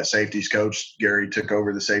a safeties coach. Gary took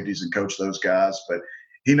over the safeties and coached those guys, but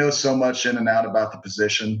he knows so much in and out about the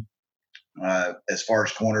position. As far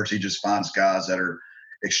as corners, he just finds guys that are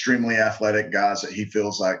extremely athletic, guys that he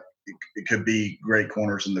feels like it could be great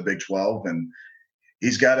corners in the Big 12. And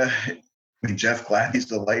he's got Jeff Gladney's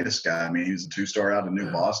the latest guy. I mean, he's a 2-star out of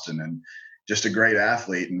New Boston and just a great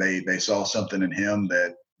athlete. And they saw something in him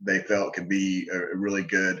that they felt could be a really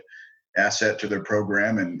good asset to their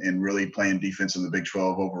program and really playing defense in the Big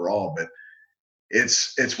 12 overall. But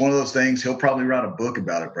it's one of those things. He'll probably write a book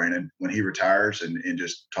about it, Brandon, when he retires, and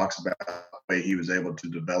just talks about the way he was able to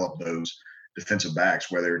develop those defensive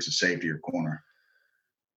backs, whether it's a safety or corner.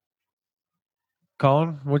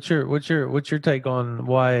 Colin, what's your take on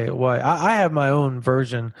why? I have my own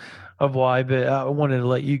version of why, but I wanted to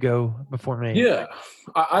let you go before me. Yeah,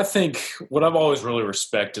 I think what I've always really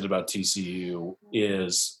respected about TCU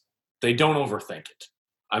is they don't overthink it.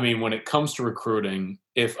 I mean, when it comes to recruiting,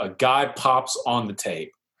 if a guy pops on the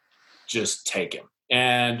tape, just take him.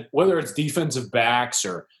 And whether it's defensive backs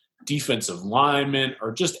or defensive linemen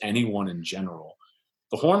or just anyone in general,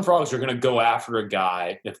 the Horned Frogs are going to go after a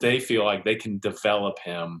guy if they feel like they can develop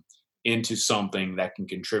him into something that can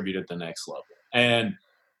contribute at the next level. And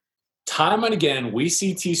time and again, we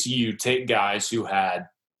see TCU take guys who had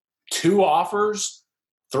 2 offers,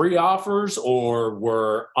 3 offers, or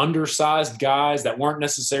were undersized guys that weren't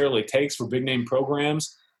necessarily takes for big-name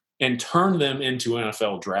programs and turn them into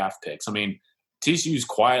NFL draft picks. I mean, TCU's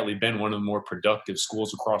quietly been one of the more productive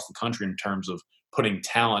schools across the country in terms of putting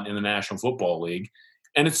talent in the National Football League.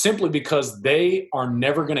 And it's simply because they are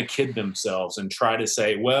never going to kid themselves and try to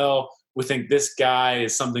say, well, we think this guy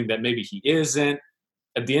is something that maybe he isn't.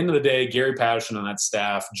 At the end of the day, Gary Patterson and that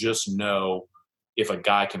staff just know if a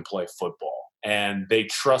guy can play football. And they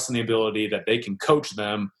trust in the ability that they can coach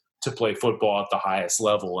them to play football at the highest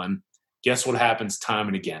level. And guess what happens time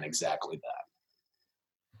and again? Exactly that.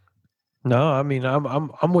 No, I mean,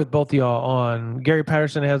 I'm with both of y'all on Gary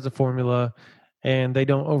Patterson has the formula, and they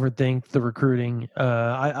don't overthink the recruiting.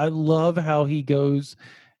 I love how he goes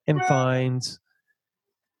and finds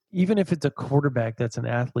even if it's a quarterback that's an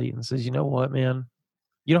athlete and says, you know what, man,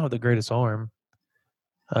 you don't have the greatest arm,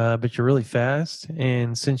 but you're really fast.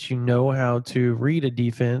 And since you know how to read a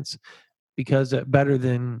defense because better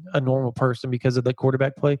than a normal person because of the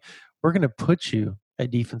quarterback play, we're going to put you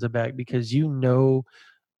at defensive back because you know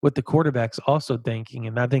what the quarterback's also thinking.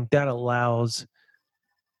 And I think that allows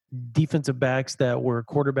defensive backs that were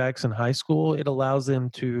quarterbacks in high school, it allows them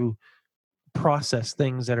to process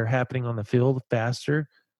things that are happening on the field faster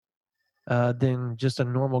than just a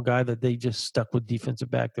normal guy that they just stuck with defensive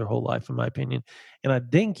back their whole life, in my opinion. And I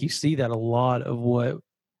think you see that a lot of what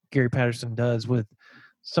Gary Patterson does with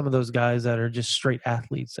some of those guys that are just straight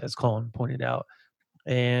athletes, as Colin pointed out.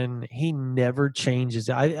 And he never changes.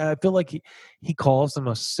 I feel like he calls them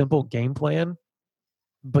a simple game plan,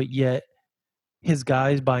 but yet his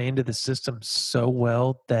guys buy into the system so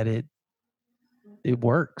well that it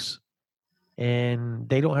works. And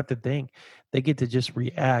they don't have to think. They get to just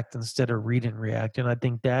react instead of read and react. And I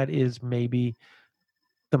think that is maybe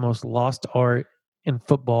the most lost art in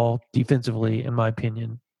football defensively, in my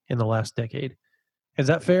opinion, in the last decade. Is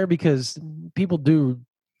that fair? Because people do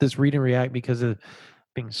this read and react because of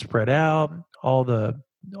being spread out, all the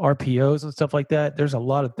RPOs and stuff like that. There's a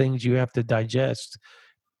lot of things you have to digest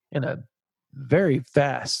in a very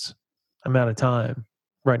fast amount of time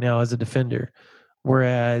right now as a defender.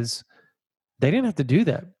 Whereas they didn't have to do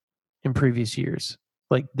that in previous years.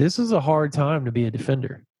 Like, this is a hard time to be a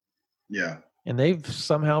defender. Yeah. And they've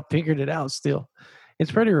somehow figured it out still.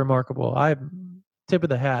 It's pretty remarkable. I'm tip of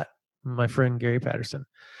the hat, my friend Gary Patterson.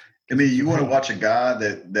 I mean, you want to watch a guy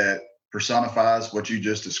that personifies what you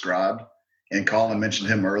just described, and Colin mentioned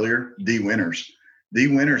him earlier, Dee Winters. Dee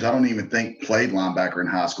Winters, I don't even think played linebacker in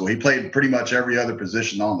high school. He played pretty much every other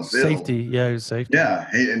position on the field. Safety, yeah, he was safety. Yeah,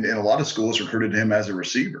 and a lot of schools recruited him as a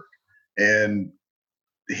receiver. And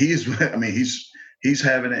he's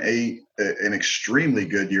having an extremely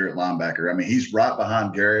good year at linebacker. I mean, he's right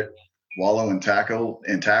behind Garrett Wallow in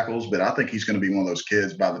tackles, but I think he's going to be one of those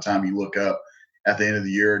kids by the time you look up at the end of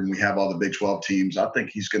the year and we have all the Big 12 teams. I think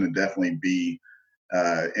he's going to definitely be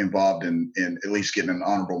involved in at least getting an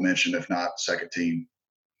honorable mention, if not second team.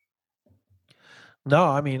 No,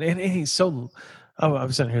 I mean, and he's so.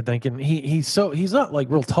 I'm sitting here thinking he's not like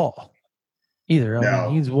real tall either. I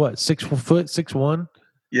mean, he's what, 6 foot, 6'1"?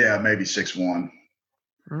 Yeah, maybe 6'1".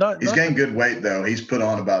 He's gained good weight though. He's put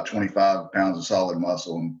on about 25 pounds of solid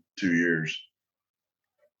muscle in 2 years.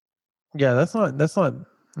 Yeah, that's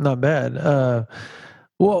not bad.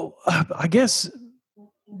 Well, I guess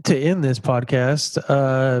to end this podcast,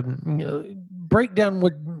 break down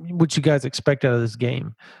what you guys expect out of this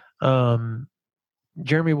game.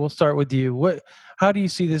 Jeremy, we'll start with you. How do you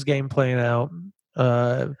see this game playing out?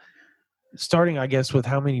 Starting, I guess, with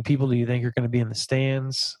how many people do you think are going to be in the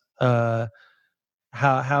stands? How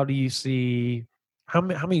do you see how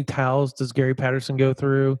many towels does Gary Patterson go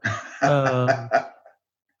through?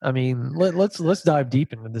 I mean, let's dive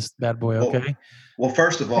deep into this bad boy, okay? Well,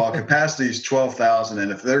 first of all, capacity is 12,000, and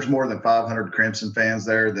if there's more than 500 Crimson fans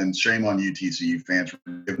there, then shame on you, TCU fans, for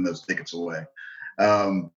giving those tickets away.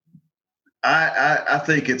 I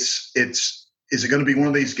think is it going to be one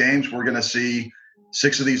of these games we're going to see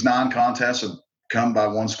 6 of these non-contests have come by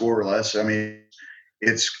 1 score or less? I mean,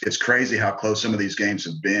 it's crazy how close some of these games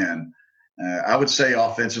have been. I would say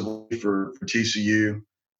offensively for TCU,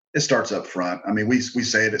 it starts up front. I mean, we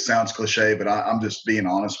say it sounds cliche, but I'm just being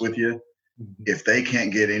honest with you. If they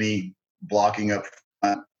can't get any blocking up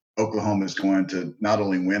front, Oklahoma is going to not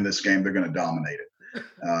only win this game, they're going to dominate it.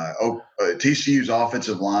 TCU's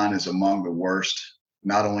offensive line is among the worst,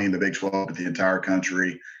 not only in the Big 12, but the entire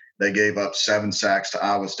country. They gave up 7 sacks to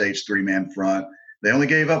Iowa State's 3-man front. They only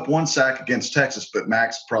gave up 1 sack against Texas, but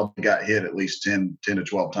Max probably got hit at least 10 to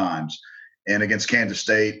 12 times. And against Kansas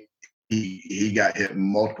State, he got hit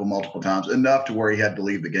multiple times, enough to where he had to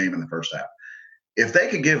leave the game in the first half. If they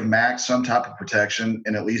could give Max some type of protection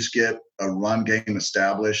and at least get a run game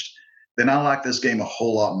established, then I like this game a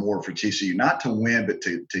whole lot more for TCU. Not to win, but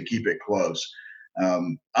to keep it close.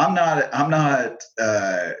 I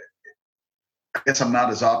guess I'm not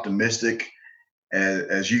as optimistic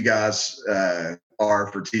as you guys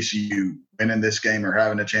are for TCU winning this game or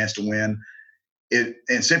having a chance to win.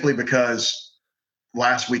 And simply because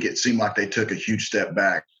last week it seemed like they took a huge step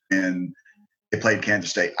back and they played Kansas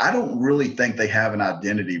State. I don't really think they have an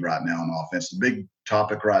identity right now on offense. The big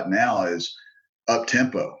topic right now is up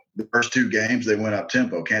tempo. The first 2 games they went up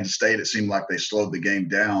tempo. Kansas State, it seemed like they slowed the game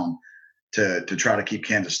down to try to keep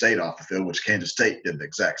Kansas State off the field, which Kansas State did the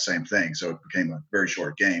exact same thing. So it became a very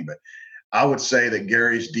short game. But I would say that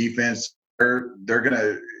Gary's defense, Gary's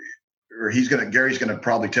going to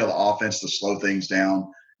probably tell the offense to slow things down,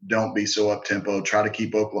 don't be so up-tempo. Try to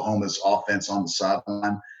keep Oklahoma's offense on the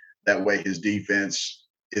sideline. That way his defense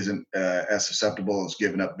isn't as susceptible as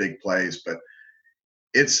giving up big plays. But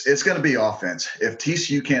it's going to be offense. If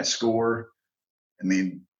TCU can't score, I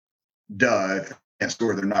mean, if they can't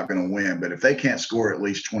score, they're not going to win. But if they can't score at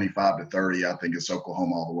least 25 to 30, I think it's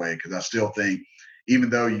Oklahoma all the way, because I still think, even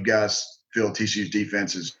though you guys feel TCU's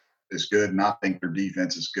defense is good, and I think their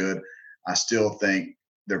defense is good, I still think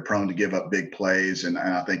they're prone to give up big plays. And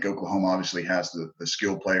I think Oklahoma obviously has the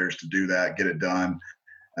skilled players to do that, get it done.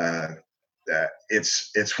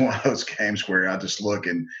 It's one of those games where I just look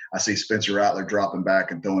and I see Spencer Rattler dropping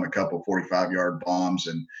back and throwing a couple 45-yard bombs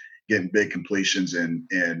and getting big completions. And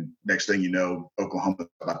next thing you know, Oklahoma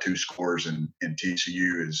about 2 scores and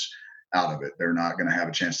TCU is out of it. They're not going to have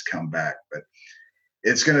a chance to come back. But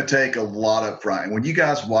it's going to take a lot up front. And when you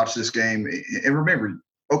guys watch this game, and remember,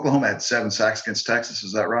 Oklahoma had 7 sacks against Texas.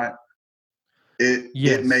 Is that right?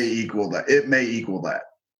 It may equal that. It may equal that.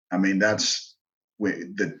 I mean, that's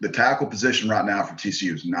the tackle position right now for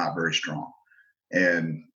TCU is not very strong,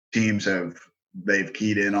 and teams they've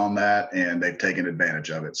keyed in on that and they've taken advantage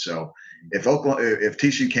of it. So if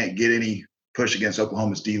TCU can't get any push against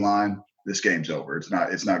Oklahoma's D line, this game's over. It's not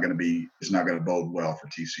going to bode well for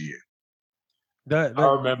TCU.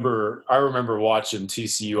 I remember watching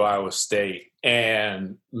TCU Iowa State,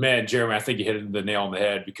 and man, Jeremy, I think you hit the nail on the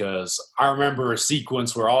head, because I remember a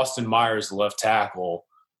sequence where Austin Myers, the left tackle,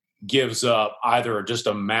 gives up either just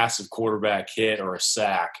a massive quarterback hit or a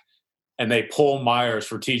sack, and they pull Myers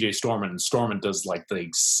for TJ Storman, and Storman does like the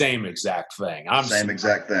same exact thing.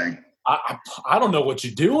 Exact thing. I don't know what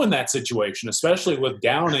you do in that situation, especially with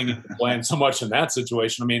Downing playing so much in that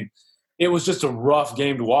situation. I mean, it was just a rough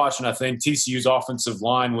game to watch, and I think TCU's offensive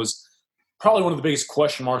line was probably one of the biggest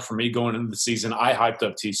question marks for me going into the season. I hyped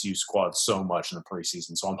up TCU squad so much in the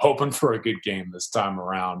preseason, so I'm hoping for a good game this time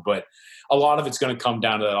around. But a lot of it's going to come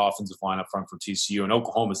down to that offensive line up front for TCU, and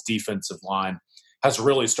Oklahoma's defensive line has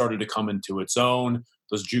really started to come into its own.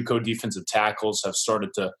 Those JUCO defensive tackles have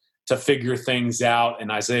started to figure things out,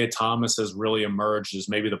 and Isaiah Thomas has really emerged as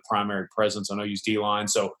maybe the primary presence on OU's D-line.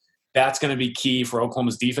 So that's going to be key for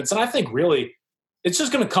Oklahoma's defense. And I think really it's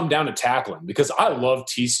just going to come down to tackling, because I love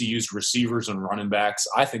TCU's receivers and running backs.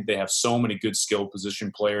 I think they have so many good skill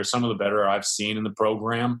position players, some of the better I've seen in the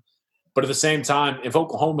program. But at the same time, if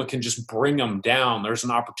Oklahoma can just bring them down, there's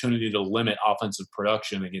an opportunity to limit offensive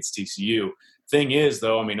production against TCU. Thing is,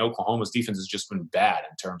 though, I mean, Oklahoma's defense has just been bad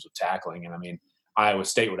in terms of tackling. And, I mean, Iowa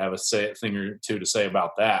State would have a thing or two to say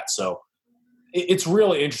about that. So it's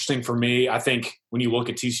really interesting for me. I think when you look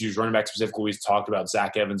at TCU's running back specifically, we've talked about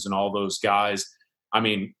Zach Evans and all those guys. I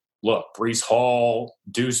mean, look, Breece Hall,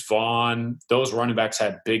 Deuce Vaughn, those running backs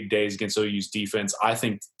had big days against OU's defense. I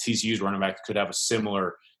think TCU's running back could have a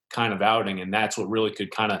similar kind of outing, and that's what really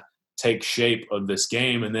could kind of take shape of this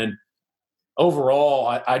game. And then overall,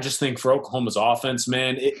 I just think for Oklahoma's offense,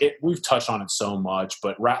 man, we've touched on it so much,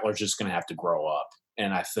 but Rattler's just going to have to grow up.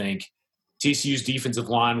 And I think TCU's defensive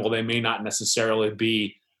line, while they may not necessarily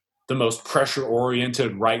be the most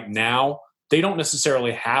pressure-oriented right now, they don't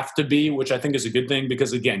necessarily have to be, which I think is a good thing,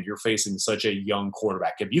 because, again, you're facing such a young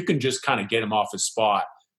quarterback. If you can just kind of get him off his spot,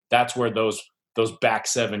 that's where those back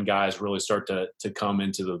 7 guys really start to come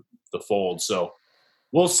into the fold. So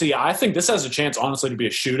we'll see. I think this has a chance, honestly, to be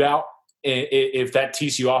a shootout if that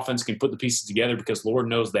TCU offense can put the pieces together, because Lord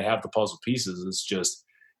knows they have the puzzle pieces. It's just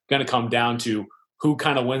going to come down to who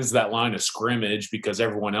kind of wins that line of scrimmage, because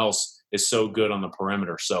everyone else is so good on the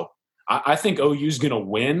perimeter. So I think OU's going to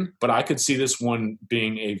win, but I could see this one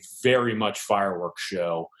being a very much fireworks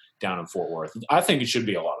show down in Fort Worth. I think it should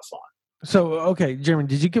be a lot of fun. So, okay, Jeremy,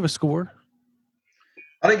 did you give a score?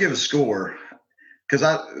 I didn't give a score because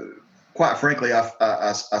quite frankly,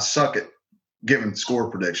 I suck at giving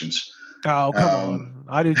score predictions. Oh, come on.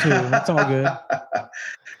 I do too. That's all good.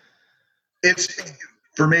 It's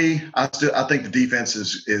for me, I think the defense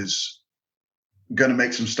is going to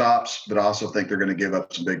make some stops, but I also think they're going to give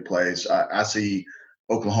up some big plays. I see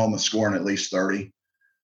Oklahoma scoring at least 30.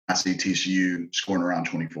 I see TCU scoring around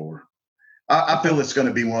 24. I feel it's going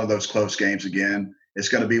to be one of those close games again. It's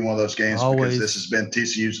going to be one of those games because this has been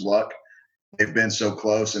TCU's luck. They've been so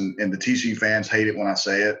close, and the TCU fans hate it when I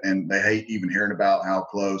say it, and they hate even hearing about how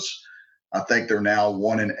close. I think they're now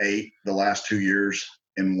 1-8 the last 2 years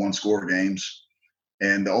in one-score games.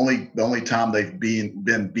 And the only time they've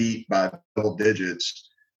been beat by double digits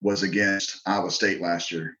was against Iowa State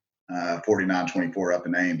last year, 49-24 up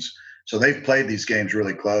in Ames. So they've played these games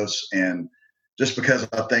really close. And just because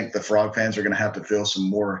I think the Frog fans are going to have to feel some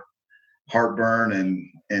more heartburn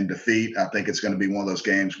and defeat, I think it's going to be one of those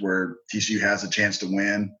games where TCU has a chance to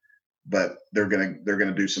win. but they're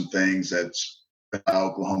gonna do some things that's allow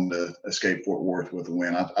Oklahoma to escape Fort Worth with a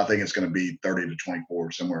win. I think it's going to be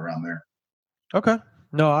 30-24, somewhere around there. Okay.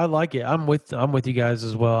 No, I like it. I'm with you guys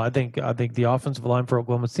as well. I think the offensive line for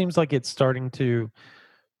Oklahoma seems like it's starting to,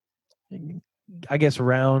 I guess,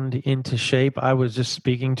 round into shape. I was just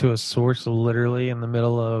speaking to a source literally in the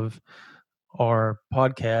middle of our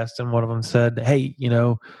podcast, and one of them said, "Hey,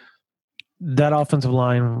 that offensive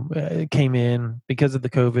line came in because of the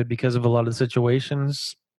COVID, because of a lot of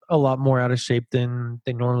situations, a lot more out of shape than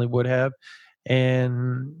they normally would have."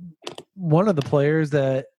 And one of the players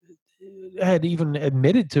that had even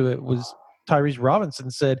admitted to it was Tyrese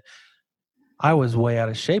Robinson. Said, "I was way out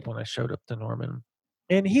of shape when I showed up to Norman."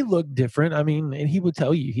 And he looked different. I mean, and he would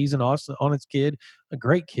tell you he's an awesome, honest kid, a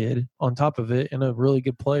great kid on top of it, and a really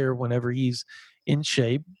good player whenever he's in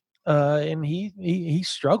shape. And he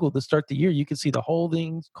struggled to start the year. You could see the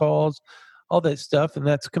holdings, calls, all that stuff, and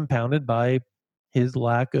that's compounded by his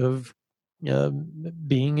lack of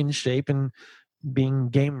being in shape and being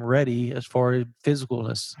game ready as far as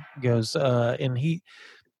physicalness goes. And he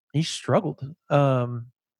struggled.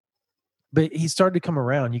 But he started to come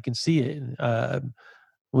around. You can see it.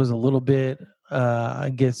 Was a little bit, I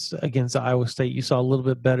guess, against Iowa State. You saw a little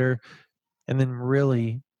bit better, and then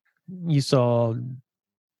really you saw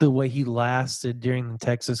the way he lasted during the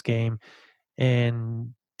Texas game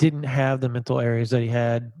and didn't have the mental areas that he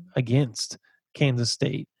had against Kansas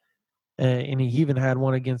State. And he even had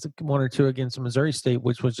one or two against Missouri State,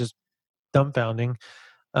 which was just dumbfounding.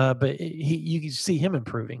 But you can see him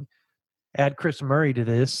improving. Add Chris Murray to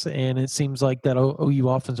this, and it seems like that OU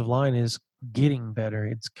offensive line is getting better.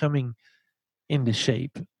 It's coming into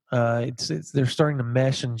shape. They're starting to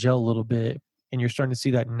mesh and gel a little bit, and you're starting to see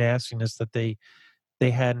that nastiness that they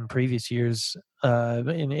had in previous years.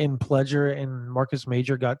 In Pledger and Marcus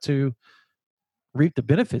Major got to reap the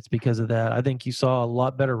benefits because of that. I think you saw a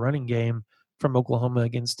lot better running game from Oklahoma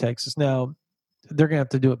against Texas. Now, they're going to have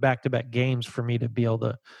to do it back-to-back games for me to be able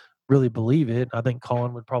to really believe it. I think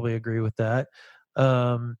Colin would probably agree with that.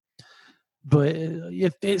 But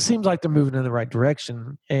it seems like they're moving in the right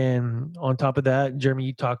direction. And on top of that, Jeremy,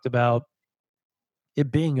 you talked about it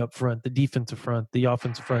being up front, the defensive front, the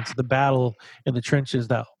offensive front, the battle in the trenches,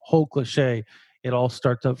 that whole cliche, it all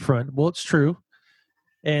starts up front. Well, it's true.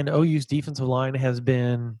 And OU's defensive line has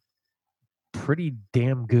been pretty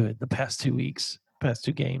damn good the past 2 weeks, past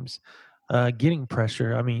two games, getting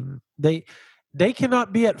pressure. I mean, they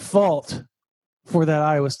cannot be at fault for that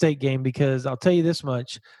Iowa State game, because I'll tell you this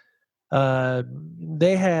much.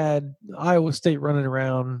 They had Iowa State running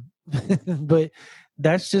around, but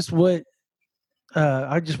that's just what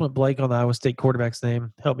I just went blank on the Iowa State quarterback's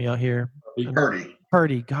name. Help me out here.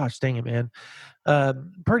 Purdy. Gosh, dang it, man.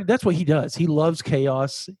 Purdy, that's what he does. He loves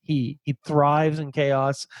chaos. He thrives in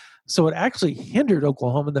chaos. So it actually hindered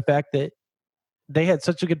Oklahoma, the fact that they had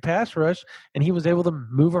such a good pass rush and he was able to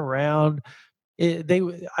move around.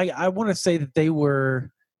 I want to say that they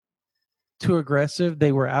were too aggressive.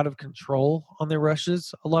 They were out of control on their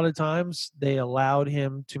rushes. A lot of times they allowed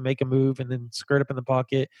him to make a move and then skirt up in the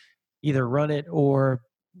pocket, either run it or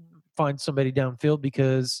find somebody downfield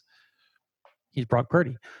because he's Brock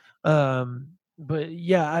Purdy. But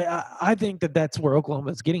yeah, I think that that's where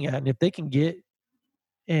Oklahoma is getting at. And if they can get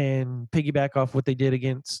and piggyback off what they did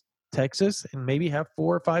against Texas and maybe have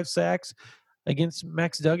 4 or 5 sacks against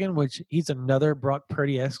Max Duggan, which he's another Brock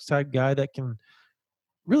Purdy-esque type guy that can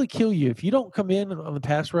really kill you. If you don't come in on the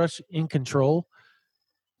pass rush in control,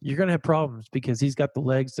 you're going to have problems because he's got the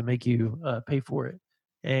legs to make you pay for it.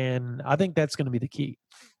 And I think that's going to be the key.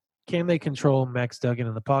 Can they control Max Duggan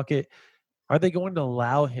in the pocket? Are they going to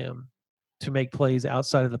allow him to make plays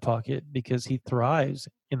outside of the pocket because he thrives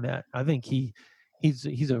in that? I think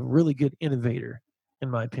he's a really good innovator,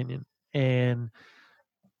 in my opinion. And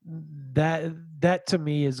that to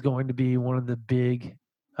me is going to be one of the big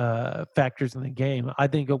factors in the game. I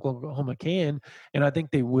think Oklahoma can, and I think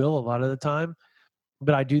they will a lot of the time.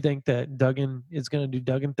 But I do think that Duggan is going to do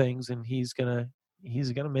Duggan things, and he's gonna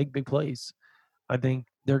make big plays. I think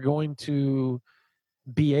they're going to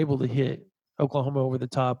be able to hit Oklahoma over the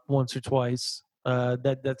top once or twice.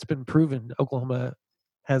 That's been proven. Oklahoma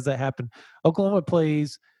has that happen. Oklahoma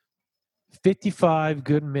plays 55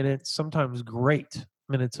 good minutes, sometimes great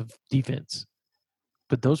minutes of defense.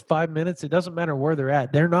 But those 5 minutes, it doesn't matter where they're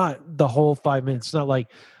at. They're not the whole 5 minutes. It's not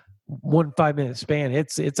like 1 5-minute span.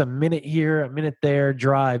 It's a minute here, a minute there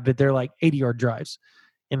drive, but they're like 80-yard drives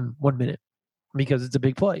in 1 minute because it's a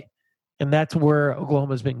big play. And that's where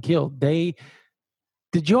Oklahoma's been killed.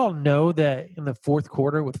 Did you all know that in the fourth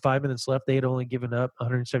quarter with 5 minutes left, they had only given up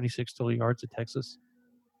 176 total yards to Texas?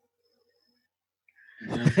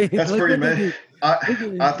 That's pretty amazing.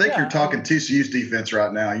 I think you're talking TCU's defense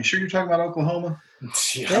right now. You sure you're talking about Oklahoma?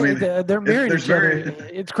 Yeah, I mean, they're mirroring each other.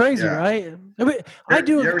 It's crazy, right? I mean,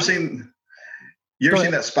 You ever seen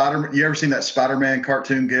that Spider-Man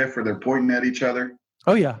cartoon gif where they're pointing at each other?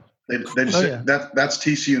 Oh yeah. They just that's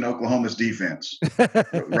TCU and Oklahoma's defense.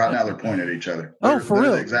 Right now they're pointing at each other. For real.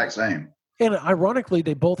 They're the exact same. And ironically,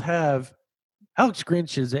 they both have. Alex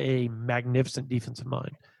Grinch is a magnificent defensive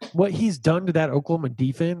mind. What he's done to that Oklahoma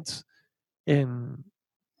defense in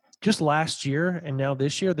just last year and now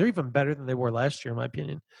this year, they're even better than they were last year, in my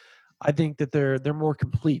opinion. I think that they're more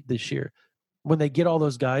complete this year. When they get all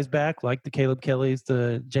those guys back, like the Caleb Kellys,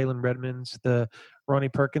 the Jalen Redmonds, the Ronnie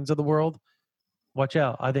Perkins of the world, watch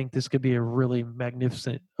out. I think this could be a really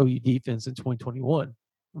magnificent OU defense in 2021.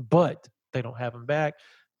 But they don't have them back.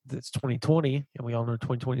 It's 2020, and we all know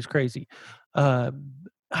 2020 is crazy. I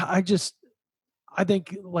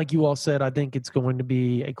think, like you all said, I think it's going to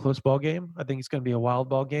be a close ball game. I think it's going to be a wild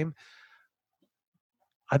ball game.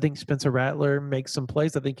 I think Spencer Rattler makes some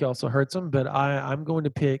plays. I think he also hurts them, but I'm going to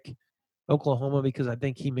pick Oklahoma because I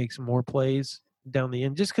think he makes more plays down the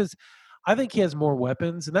end just because I think he has more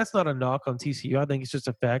weapons, and that's not a knock on TCU. I think it's just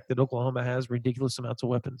a fact that Oklahoma has ridiculous amounts of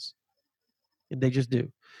weapons, and they just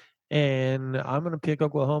do. And I'm going to pick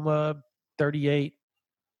Oklahoma 38-28.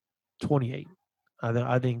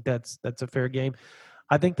 I think that's a fair game.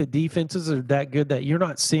 I think the defenses are that good that you're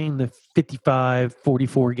not seeing the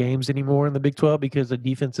 55-44 games anymore in the Big 12 because the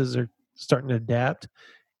defenses are starting to adapt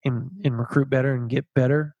and recruit better and get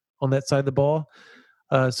better on that side of the ball.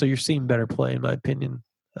 So you're seeing better play, in my opinion,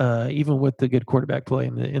 even with the good quarterback play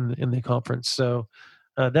in the conference. So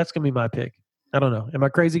that's going to be my pick. I don't know. Am I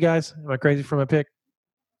crazy, guys? Am I crazy for my pick?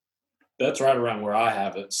 That's right around where I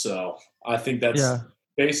have it. So I think that's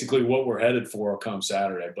basically what we're headed for come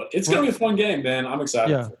Saturday. But it's going to be a fun game, man. I'm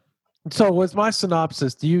excited for it. So what's my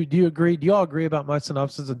synopsis? Do you agree? Do you all agree about my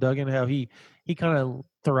synopsis of Duggan, how he kind of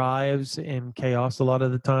thrives in chaos a lot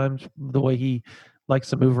of the times, the way he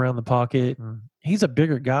likes to move around the pocket? And he's a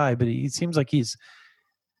bigger guy, but he seems like he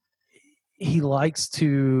likes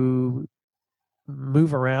to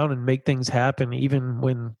move around and make things happen even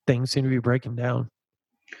when things seem to be breaking down.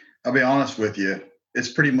 I'll be honest with you. It's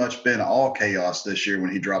pretty much been all chaos this year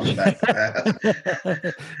when he dropped it back to pass.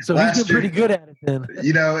 So he's been pretty good at it then.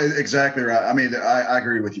 Exactly right. I mean, I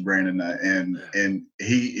agree with you, Brandon. And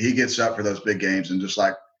he gets up for those big games. And just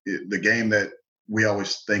like the game that we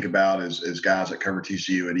always think about as guys that cover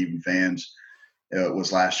TCU and even fans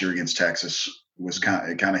was last year against Texas, was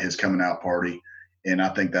kind of his coming out party. And I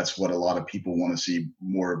think that's what a lot of people want to see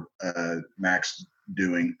more Max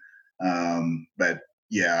doing. But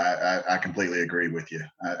yeah, I completely agree with you.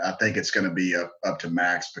 I think it's going to be up to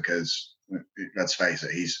Max because let's face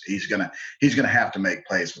it, he's going to have to make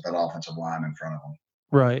plays with that offensive line in front of him.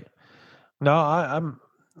 Right. No,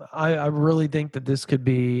 I really think that this could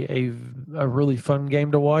be a really fun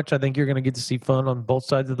game to watch. I think you're going to get to see fun on both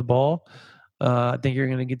sides of the ball. I think you're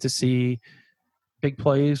going to get to see big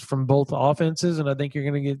plays from both offenses, and I think you're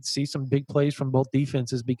going to get to see some big plays from both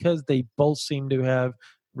defenses because they both seem to have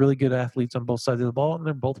really good athletes on both sides of the ball, and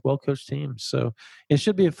they're both well-coached teams. So it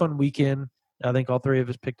should be a fun weekend. I think all three of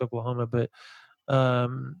us picked Oklahoma. But,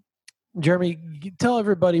 Jeremy, tell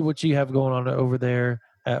everybody what you have going on over there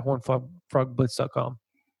at HornFrogBlitz.com.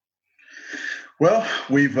 Well,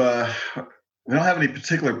 we don't have any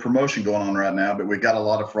particular promotion going on right now, but we've got a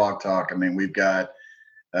lot of Frog Talk. I mean, we've got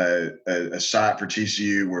a site for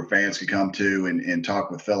TCU where fans can come to and talk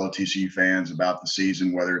with fellow TCU fans about the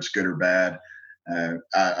season, whether it's good or bad.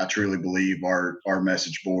 I truly believe our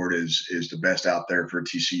message board is the best out there for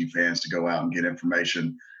TCU fans to go out and get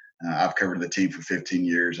information. I've covered the team for 15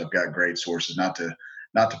 years. I've got great sources. Not to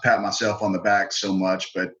pat myself on the back so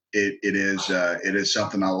much, but it is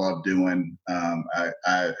something I love doing.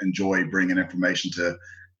 I enjoy bringing information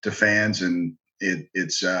to fans, and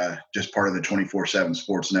it's just part of the 24/7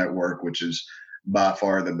 Sports Network, which is by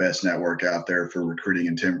far the best network out there for recruiting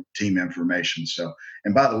and team information. So,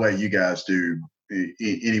 and by the way, you guys do.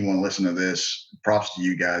 Anyone listen to this, props to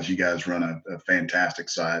you guys. You guys run a fantastic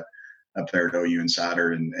site up there at OU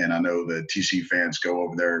Insider, and I know the TCU fans go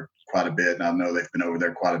over there quite a bit, and I know they've been over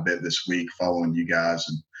there quite a bit this week following you guys,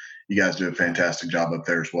 and you guys do a fantastic job up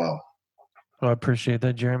there as well. Well, I appreciate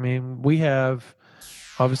that, Jeremy. We have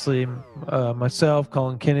obviously myself,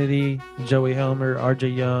 Colin Kennedy, Joey Helmer,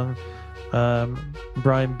 RJ Young,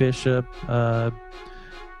 Brian Bishop,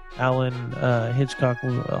 Alan Hitchcock,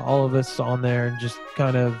 all of us on there just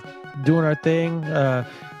kind of doing our thing.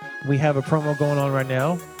 We have a promo going on right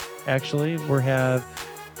now. Actually, we have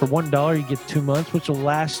for $1 you get 2 months, which will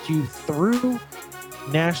last you through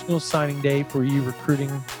National Signing Day for you recruiting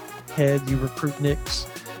heads, you recruit nicks,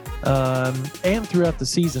 and throughout the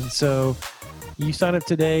season. So you sign up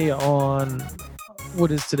today on,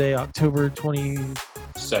 what is today, October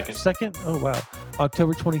 22nd? Oh, wow.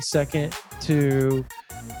 October 22nd to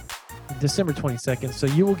December 22nd. So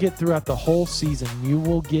you will get throughout the whole season. You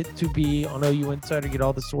will get to be on OU Insider, get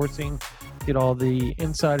all the sourcing, get all the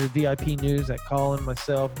insider VIP news that Colin,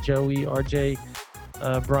 myself, Joey, RJ,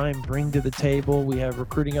 Brian bring to the table. We have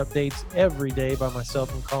recruiting updates every day by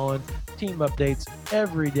myself and Colin. Team updates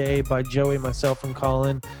every day by Joey, myself, and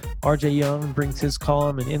Colin. RJ Young brings his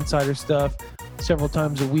column and insider stuff several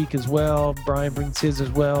times a week as well. Brian brings his as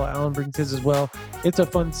well. Alan brings his as well. It's a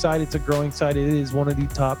fun site. It's a growing site. It is one of the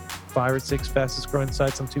top 5 or 6 fastest growing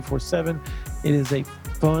sites on 247. It is a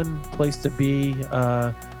fun place to be.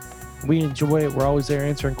 We enjoy it. We're always there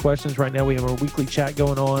answering questions. Right now we have our weekly chat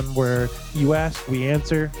going on where you ask, we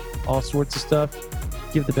answer all sorts of stuff.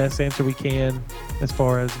 Give the best answer we can as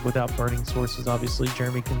far as without burning sources. Obviously,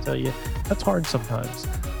 Jeremy can tell you that's hard sometimes.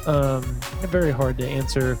 Very hard to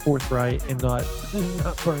answer forthright and not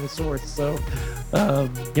burn a source. So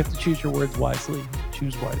you have to choose your words wisely.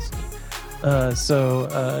 Choose wisely.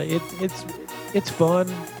 It's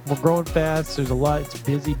fun. We're growing fast. There's a lot. It's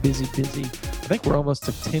busy. I think we're almost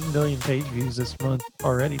to 10 million page views this month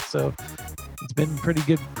already. So it's been pretty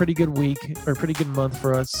good week or pretty good month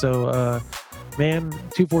for us. So, man,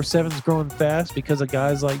 247 is growing fast because of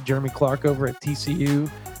guys like Jeremy Clark over at TCU,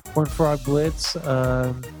 Horned Frog Blitz,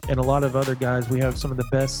 and a lot of other guys. We have some of the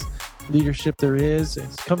best leadership there is.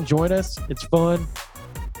 Come join us. It's fun.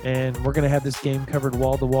 And we're going to have this game covered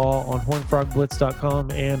wall to wall on hornfrogblitz.com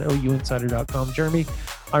and ouinsider.com. Jeremy,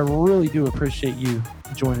 I really do appreciate you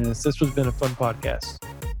joining us. This has been a fun podcast.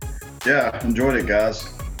 Yeah, enjoyed it,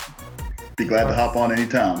 guys. Be glad to hop on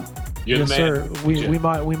anytime. You're yes, the man.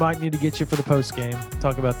 Sir. We might need to get you for the post game.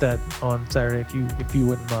 Talk about that on Saturday if you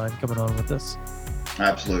wouldn't mind coming on with us.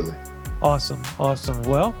 Absolutely. Awesome.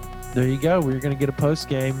 Well, there you go. We're going to get a post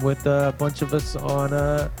game with a bunch of us on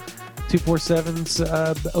 247's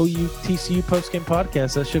OU TCU postgame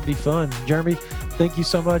podcast. That should be fun. Jeremy, thank you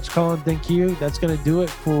so much. Colin, thank you. That's going to do it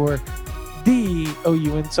for the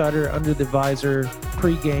OU Insider Under the Visor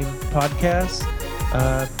pregame podcast.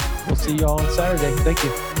 We'll see you all on Saturday. Thank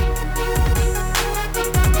you.